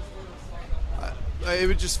say it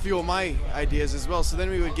would just fuel my ideas as well. So then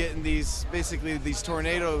we would get in these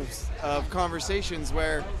tornadoes of conversations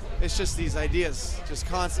where it's just these ideas just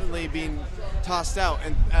constantly being tossed out,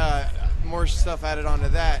 and more stuff added onto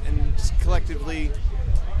that, and just collectively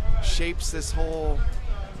shapes this whole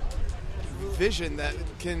vision that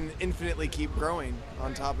can infinitely keep growing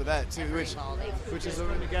on top of that too, which is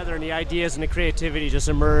together, and the ideas and the creativity just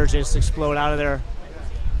emerge and just explode out of there.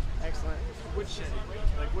 Excellent. Woodshed,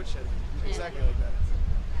 like woodshed, exactly like that.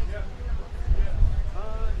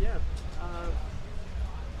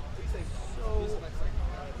 So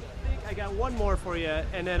I think I got one more for you,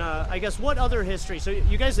 and then I guess what other history? So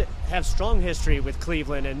you guys have strong history with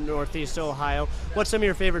Cleveland and Northeast Ohio. What's some of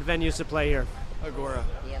your favorite venues to play here? Agora,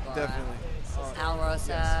 definitely.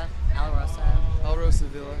 Alrosa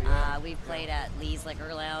Villa. Yeah. We've played at Lee's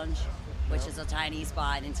Liquor Lounge, which is a tiny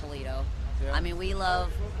spot in Toledo. Yeah. I mean, we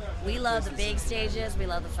love the big stages. We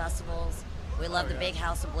love the festivals. We love the big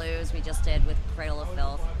House of Blues we just did with Cradle of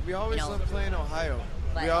Filth. We always love playing Ohio.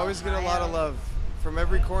 We always get a lot of love from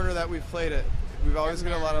every corner that we've played it. We've always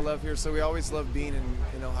get a lot of love here, so we always love being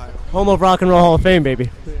in Ohio. Home of Rock and Roll Hall of Fame, baby.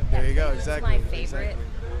 There you go, exactly. It's my favorite. Exactly.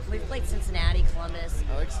 We've played Cincinnati, Columbus.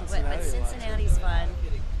 I like Cincinnati. But Cincinnati's fun.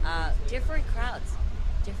 Different crowds,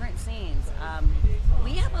 different scenes.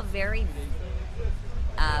 We have a very,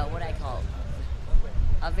 a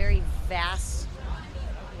very vast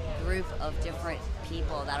group of different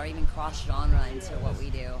people that are even cross-genre into what we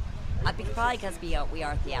do. Probably because we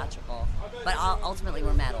are theatrical, but ultimately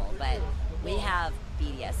we're metal. But we have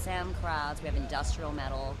BDSM crowds, we have industrial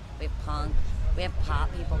metal, we have punk, We have pop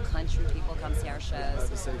people, country people come see our shows.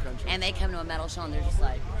 To say country. And they come to a metal show and they're just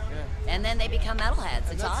like, and then they become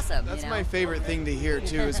metalheads. It's awesome. That's you know? my favorite thing to hear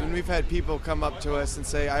too, is when we've had people come up to us and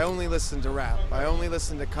say, I only listen to rap, I only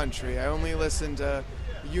listen to country, I only listen to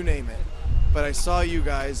you name it. But I saw you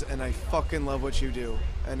guys and I fucking love what you do.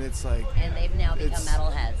 And it's like, and they've now become it's-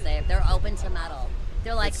 metalheads. They're open to metal.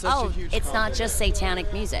 They're like, It's such a oh, huge it's not compliment. just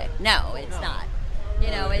satanic music. No, it's not. You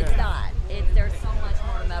know, it's not. There's so much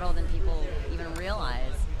more metal than people even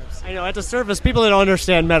realize. I know, at the surface, people that don't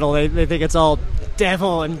understand metal, they think it's all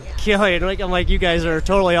devil and killing. Like, I'm like, you guys are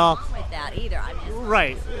totally off. With that either. I mean, it's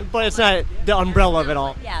Right, but it's not the umbrella of it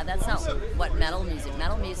all. Yeah, that's not what metal music.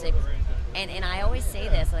 Metal music, and I always say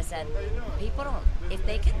this, and I said, people don't, if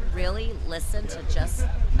they could really listen to just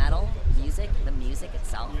metal music, the music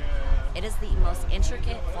itself, it is the most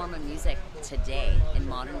intricate form of music today in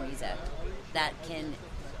modern music that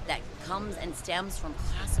comes and stems from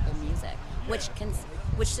classical music,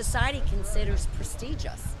 which society considers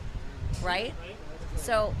prestigious, right?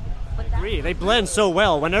 So, but that, Agree. They blend so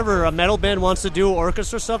well. Whenever a metal band wants to do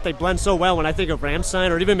orchestra stuff, they blend so well. When I think of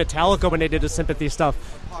Rammstein or even Metallica when they did the sympathy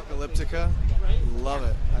stuff. Apocalyptica, love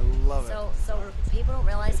it. I love it. So people don't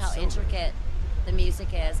realize how intricate the music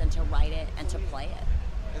is, and to write it and to play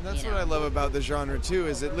it. And that's what I love about the genre too,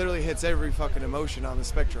 is it literally hits every fucking emotion on the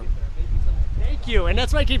spectrum. Thank you. And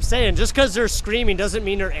that's what I keep saying. Just because they're screaming doesn't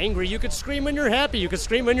mean they're angry. You could scream when you're happy. You could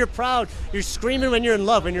scream when you're proud. You're screaming when you're in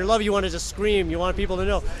love. When you're in love, you want to just scream. You want people to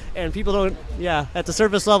know. And people don't, at the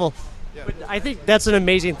surface level. Yeah. But I think that's an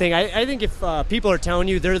amazing thing. I think if people are telling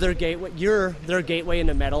you they're their gateway, you're their gateway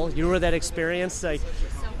into metal, you were that experience. Like,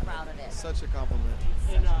 so proud of it. Such a compliment.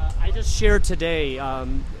 And I just shared today,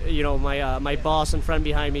 my boss and friend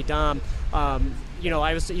behind me, Dom, he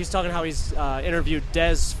was talking how he's interviewed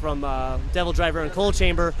Dez from Devil Driver and Cold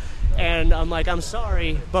Chamber, and I'm like, I'm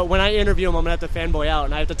sorry, but when I interview him, I'm going to have to fanboy out,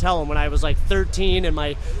 and I have to tell him when I was like 13 and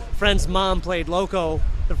my friend's mom played Loco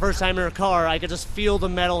the first time in her car, I could just feel the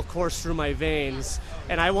metal course through my veins,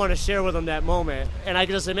 and I want to share with him that moment, and I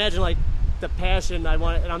can just imagine like the passion I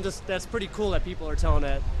want, and that's pretty cool that people are telling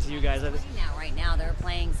that to you guys. Right now they're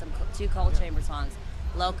playing two Cold Chamber songs,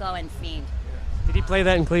 Loco and Fiend. Did he play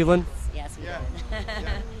that in Cleveland? Yes, he did.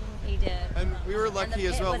 He did. And we were lucky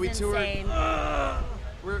as well. We toured.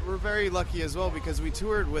 We're very lucky as well because we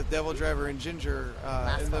toured with Devil Driver and Ginger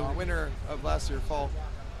in the winter of last year, fall.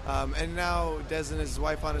 And now Des and his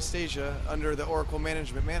wife Anastasia, under the Oracle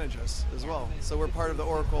management, manage us as well. So we're part of the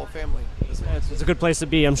Oracle family as well. It's a good place to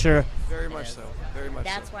be, I'm sure. Very much so. Very much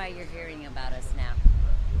That's so. why you're hearing about us now,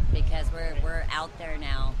 because we're out there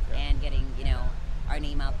now and getting our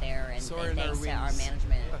name out there, and thanks to our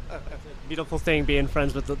management. Beautiful thing being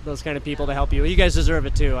friends with those kind of people to help you. You guys deserve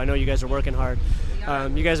it too. I know you guys are working hard.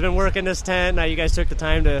 You guys have been working this tent. Now you guys took the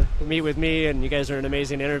time to meet with me, and you guys are an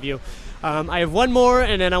amazing interview. I have one more,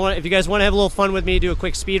 and then if you guys want to have a little fun with me, do a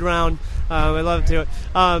quick speed round. I'd love to.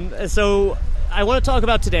 So I want to talk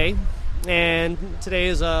about today, and today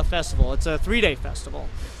is a festival. It's a 3-day festival.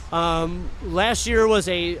 Last year was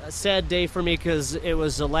a sad day for me because it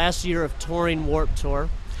was the last year of touring Warped Tour,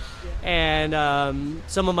 and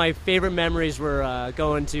some of my favorite memories were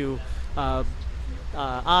going to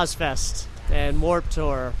Ozfest and Warped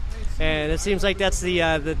Tour, and it seems like that's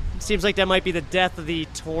seems like that might be the death of the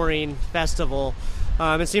touring festival.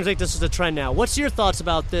 It seems like this is the trend now. What's your thoughts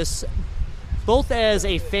about this, both as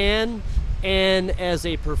a fan and as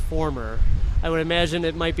a performer? I would imagine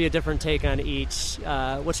it might be a different take on each.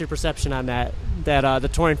 What's your perception on that? That the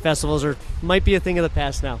touring festivals might be a thing of the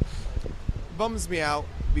past now? Bums me out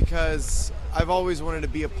because I've always wanted to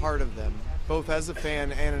be a part of them, both as a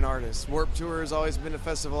fan and an artist. Warped Tour has always been a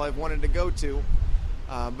festival I've wanted to go to,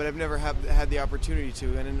 but I've never had the opportunity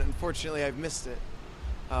to, and unfortunately I've missed it.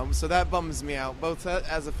 So that bums me out, both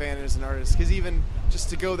as a fan and as an artist, because even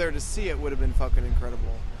just to go there to see it would have been fucking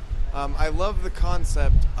incredible. I love the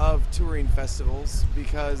concept of touring festivals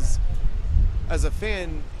because as a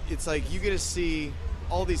fan, it's like you get to see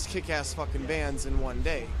all these kick-ass fucking bands in one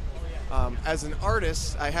day. As an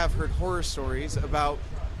artist, I have heard horror stories about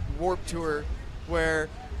Warped Tour where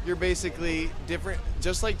you're basically different,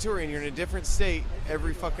 just like touring, you're in a different state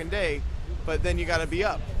every fucking day, but then you got to be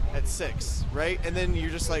up at 6, right? And then you're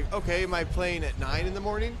just like, okay, am I playing at 9 in the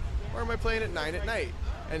morning or am I playing at 9 at night?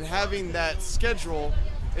 And having that schedule,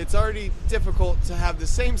 it's already difficult to have the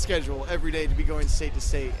same schedule every day to be going state to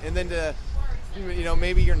state, and then to,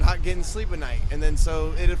 maybe you're not getting sleep at night, and then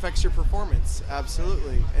so it affects your performance,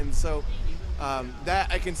 absolutely. And so that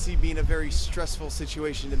I can see being a very stressful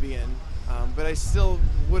situation to be in, but I still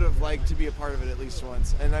would have liked to be a part of it at least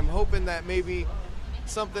once, and I'm hoping that maybe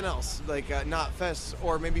something else, like Not Fest,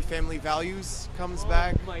 or maybe Family Values comes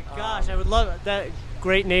back. Oh my gosh, I would love that.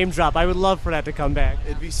 Great name drop. I would love for that to come back.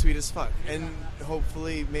 It'd be sweet as fuck, and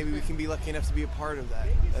hopefully maybe we can be lucky enough to be a part of that.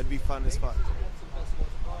 That'd be fun as fuck.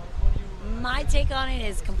 My take on it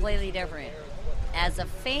is completely different. As a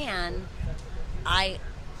fan, I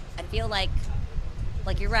feel like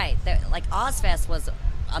you're right. Like Ozfest was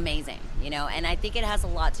amazing, and I think it has a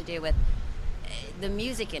lot to do with the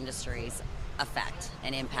music industry's effect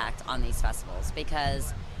and impact on these festivals,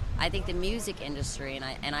 because I think the music industry,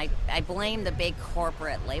 and I blame the big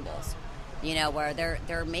corporate labels, where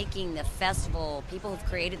they're making the festival, people who've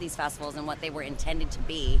created these festivals and what they were intended to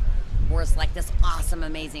be, was like this awesome,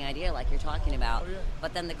 amazing idea like you're talking about.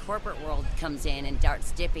 But then the corporate world comes in and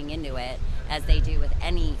starts dipping into it, as they do with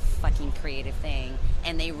any fucking creative thing,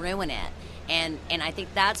 and they ruin it. And I think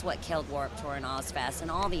that's what killed Warped Tour and Ozfest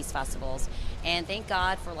and all these festivals. And thank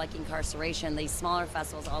God for like Incarceration, these smaller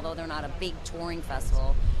festivals, although they're not a big touring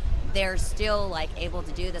festival, they're still like able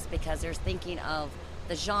to do this because they're thinking of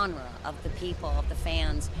the genre, of the people, of the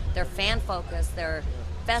fans. They're fan focused, they're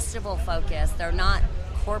festival focused, they're not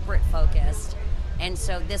corporate focused. And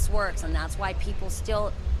so this works, and that's why people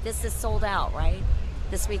still, this is sold out, right?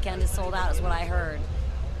 This weekend is sold out is what I heard.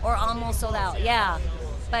 Or almost sold out, yeah.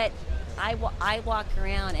 But I walk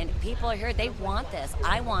around and people are here, they want this.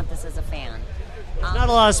 I want this as a fan. There's not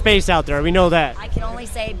a lot of space out there, we know that. I can only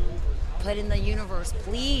say, put in the universe,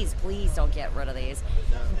 please don't get rid of these,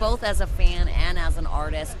 both as a fan and as an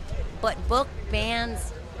artist. But book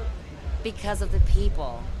bands because of the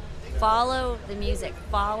people. Follow the music,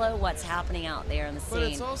 follow what's happening out there in the scene.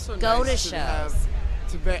 But it's also go nice to shows.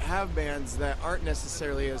 have bands that aren't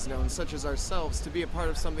necessarily as known, such as ourselves, to be a part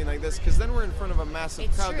of something like this, because then we're in front of a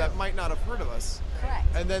massive crowd that might not have heard of us. Correct.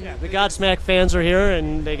 And then The Godsmack fans are here,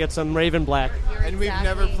 and they get some Raven Black. And we've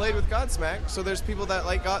never played with Godsmack, so there's people that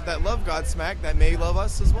that love Godsmack that may love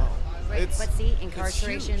us as well. Right. It's, but see, it's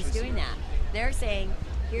Incarceration's huge. doing that. They're saying,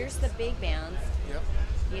 here's the big bands,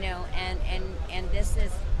 and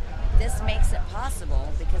this makes it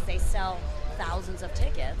possible because they sell thousands of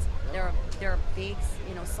tickets. They're a big,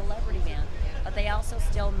 celebrity band, but they also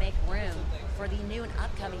still make room for the new and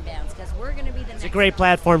upcoming bands, because we're going to be the next. It's a great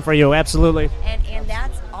platform for you, absolutely. And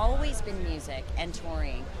that's always been music and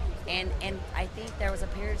touring, and I think there was a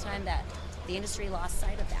period of time that the industry lost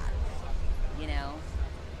sight of that,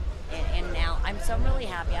 and now I'm really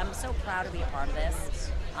happy. I'm so proud to be a part of this.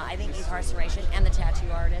 I think Incarceration and the tattoo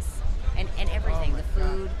artists and everything, the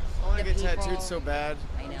food. I want to get people. tattooed so bad.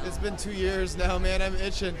 I know. It's been 2 years now, man. I'm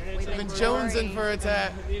itching. We've I've been been jonesing touring. for a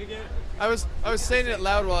tat. I was saying it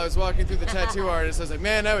loud while I was walking through the tattoo artist. I was like,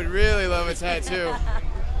 man, I would really love a tattoo.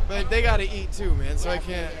 But they got to eat too, man. So I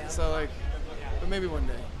can't. So but maybe one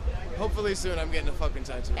day. Hopefully soon I'm getting a fucking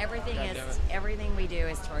tattoo. Everything we do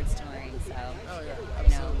is towards touring.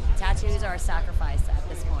 So tattoos are a sacrifice at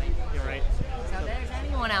this point. You're right. So if there's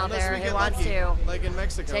anyone out Unless there we who get wants lucky, to, like in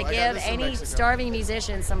Mexico, I got give this in any Mexico. starving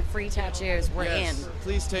musician some free tattoos, we're Yes, in.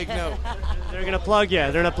 please take note. They're going to plug you.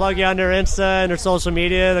 They're going to plug you on their Insta and their social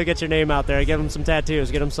media. They'll get your name out there. Give them some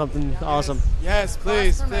tattoos. Get them something awesome. Yes,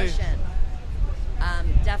 please, Cross please. promotion.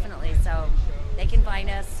 Definitely. So they can find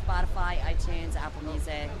us Spotify, iTunes, Apple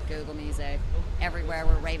Music, Google Music, everywhere.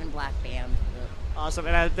 We're Raven Black Band. Awesome.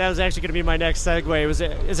 And that was actually going to be my next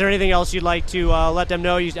segue. Is there anything else you'd like to let them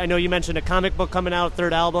know? I know you mentioned a comic book coming out,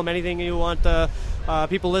 third album. Anything you want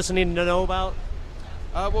people listening to know about?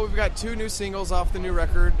 Well, we've got 2 new singles off the new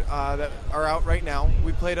record that are out right now.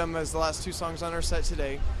 We played them as the last 2 songs on our set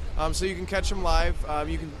today. So you can catch them live.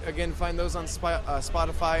 You can, again, find those on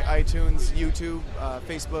Spotify, iTunes, YouTube,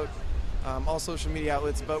 Facebook, all social media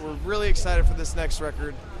outlets. But we're really excited for this next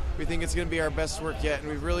record. We think it's going to be our best work yet, and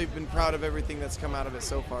we've really been proud of everything that's come out of it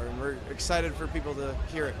so far. And we're excited for people to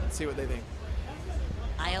hear it and see what they think.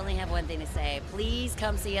 I only have one thing to say. Please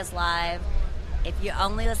come see us live. If you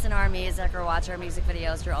only listen to our music or watch our music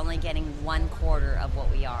videos, you're only getting 1/4 of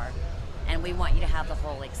what we are. And we want you to have the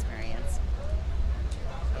whole experience.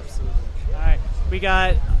 Absolutely. All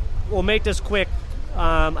right. We'll make this quick.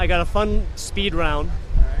 I got a fun speed round.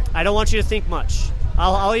 I don't want you to think much.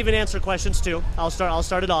 I'll even answer questions too. I'll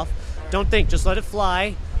start it off. Don't think. Just let it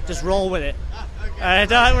fly. Just roll with it.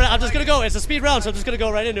 And I'm just going to go. It's a speed round, so I'm just going to go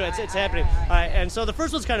right into it. It's happening. All right. And so the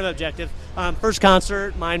first one's kind of objective. First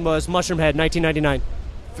concert, mine was Mushroomhead, 1999.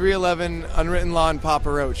 311 Unwritten Law and Papa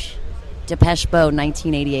Roach. Depeche Mode,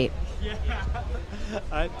 1988. All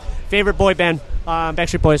right. Favorite boy band,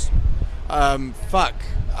 Backstreet Boys. NSYNC.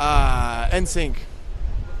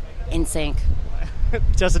 NSYNC.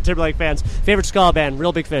 Justin Timberlake fans. Favorite ska band,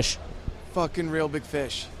 Real Big Fish. Fucking Real Big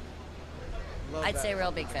Fish. I'd say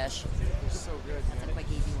Real Big Fish. So good. That's a quick,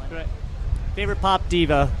 easy one. Right. Favorite pop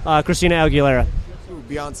diva, Christina Aguilera. Ooh,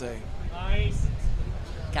 Beyonce. Nice.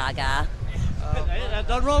 Gaga.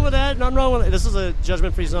 Nothing wrong with that. Nothing wrong with it. This is a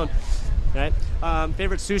judgment-free zone. All right.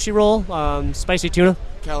 Favorite sushi roll, spicy tuna.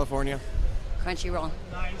 California. Crunchy roll.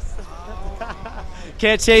 Nice.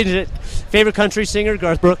 Can't change it. Favorite country singer,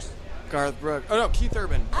 Garth Brooks. Garth Brooks. Oh no, Keith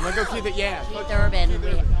Urban. I'm gonna go Keith. Yeah. Keith Urban.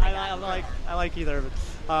 I like Keith Urban.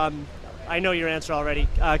 I know your answer already.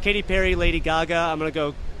 Katy Perry, Lady Gaga. I'm gonna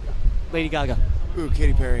go Lady Gaga. Ooh,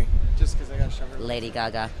 Katy Perry. Just because I got shove her. Lady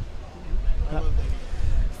Gaga.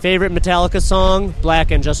 Favorite Metallica song,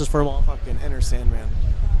 Black and Justice for All. Fucking Enter Sandman.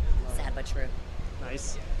 Sad but true.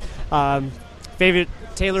 Nice. Favorite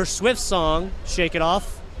Taylor Swift song, Shake It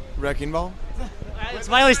Off. Wrecking Ball. It's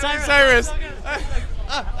Miley Cyrus.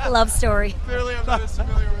 Love story. Clearly, I'm not as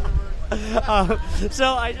familiar with the word.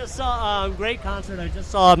 So I just saw a great concert. I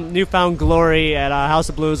just saw Newfound Glory at House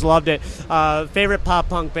of Blues. Loved it. Favorite pop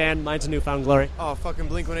punk band? Mine's Newfound Glory. Oh, fucking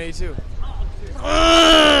Blink-182.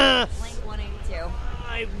 Blink-182.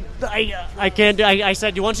 I can't do. I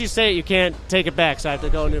said once you say it, you can't take it back. So I have to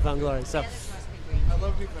go Newfound Glory. So I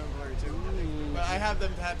love Newfound Glory too, but I have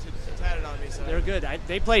them tatted on me. So they're good.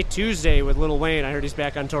 They play Tuesday with Lil Wayne. I heard he's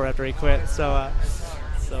back on tour after he quit. So.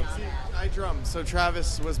 See, I drum, so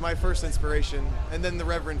Travis was my first inspiration, and then the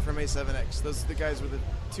Reverend from A7X. Those the guys were the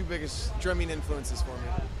two biggest drumming influences for me.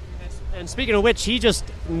 And speaking of which, he just,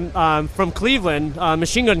 from Cleveland,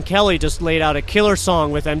 Machine Gun Kelly just laid out a killer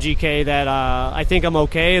song with MGK that I Think I'm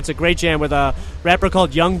Okay. It's a great jam with a rapper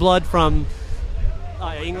called Youngblood from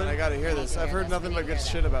England. I gotta hear this. I've heard nothing but good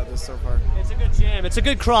shit about this so far. It's a good jam. It's a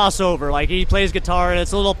good crossover. Like, he plays guitar, and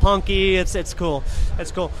it's a little punky. It's cool.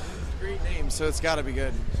 It's cool. Great name, so it's gotta be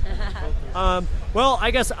good. Well, I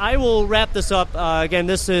guess I will wrap this up. Again,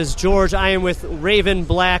 this is George. I am with Raven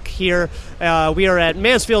Black here. We are at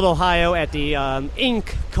Mansfield, Ohio at the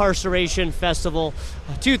Incarceration Festival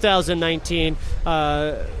 2019. You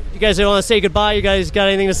guys want to say goodbye? You guys got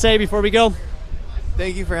anything to say before we go?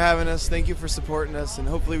 Thank you for having us. Thank you for supporting us, and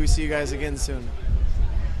hopefully we see you guys again soon.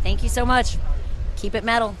 Thank you so much. Keep it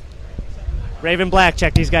metal. Raven Black,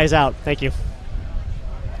 check these guys out. Thank you.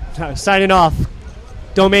 Signing off.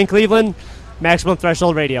 Domain Cleveland, Maximum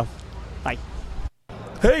Threshold Radio. Bye.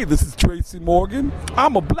 Hey, this is Tracy Morgan.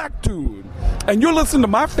 I'm a black dude, and you're listening to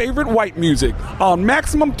my favorite white music on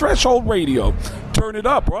Maximum Threshold Radio. Turn it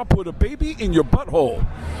up, or I'll put a baby in your butthole.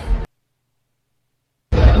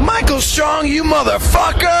 Michael Strong, you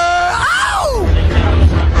motherfucker! Ow!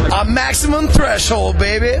 A Maximum Threshold,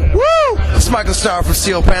 baby. Woo! It's Michael Starr from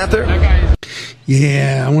Steel Panther.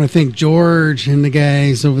 Yeah, I want to thank George and the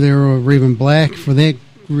guys over there at Raven Black for that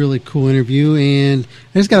really cool interview. And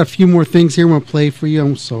I just got a few more things here I'm going to play for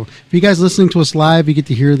you. So if you guys listening to us live, you get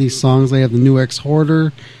to hear these songs. I have the new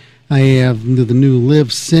Ex-Hoarder. I have the new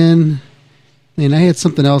Live Sin. And I had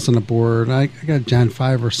something else on the board. I got John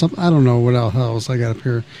 5 or something. I don't know what else I got up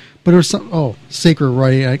here. But there's some, Sacred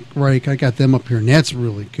Reich. I got them up here, and that's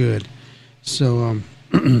really good. So,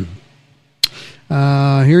 here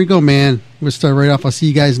we go, man. We'll start right off. I'll see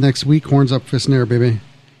you guys next week. Horns up, fist in air, baby.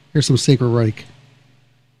 Here's some Sacred Reich.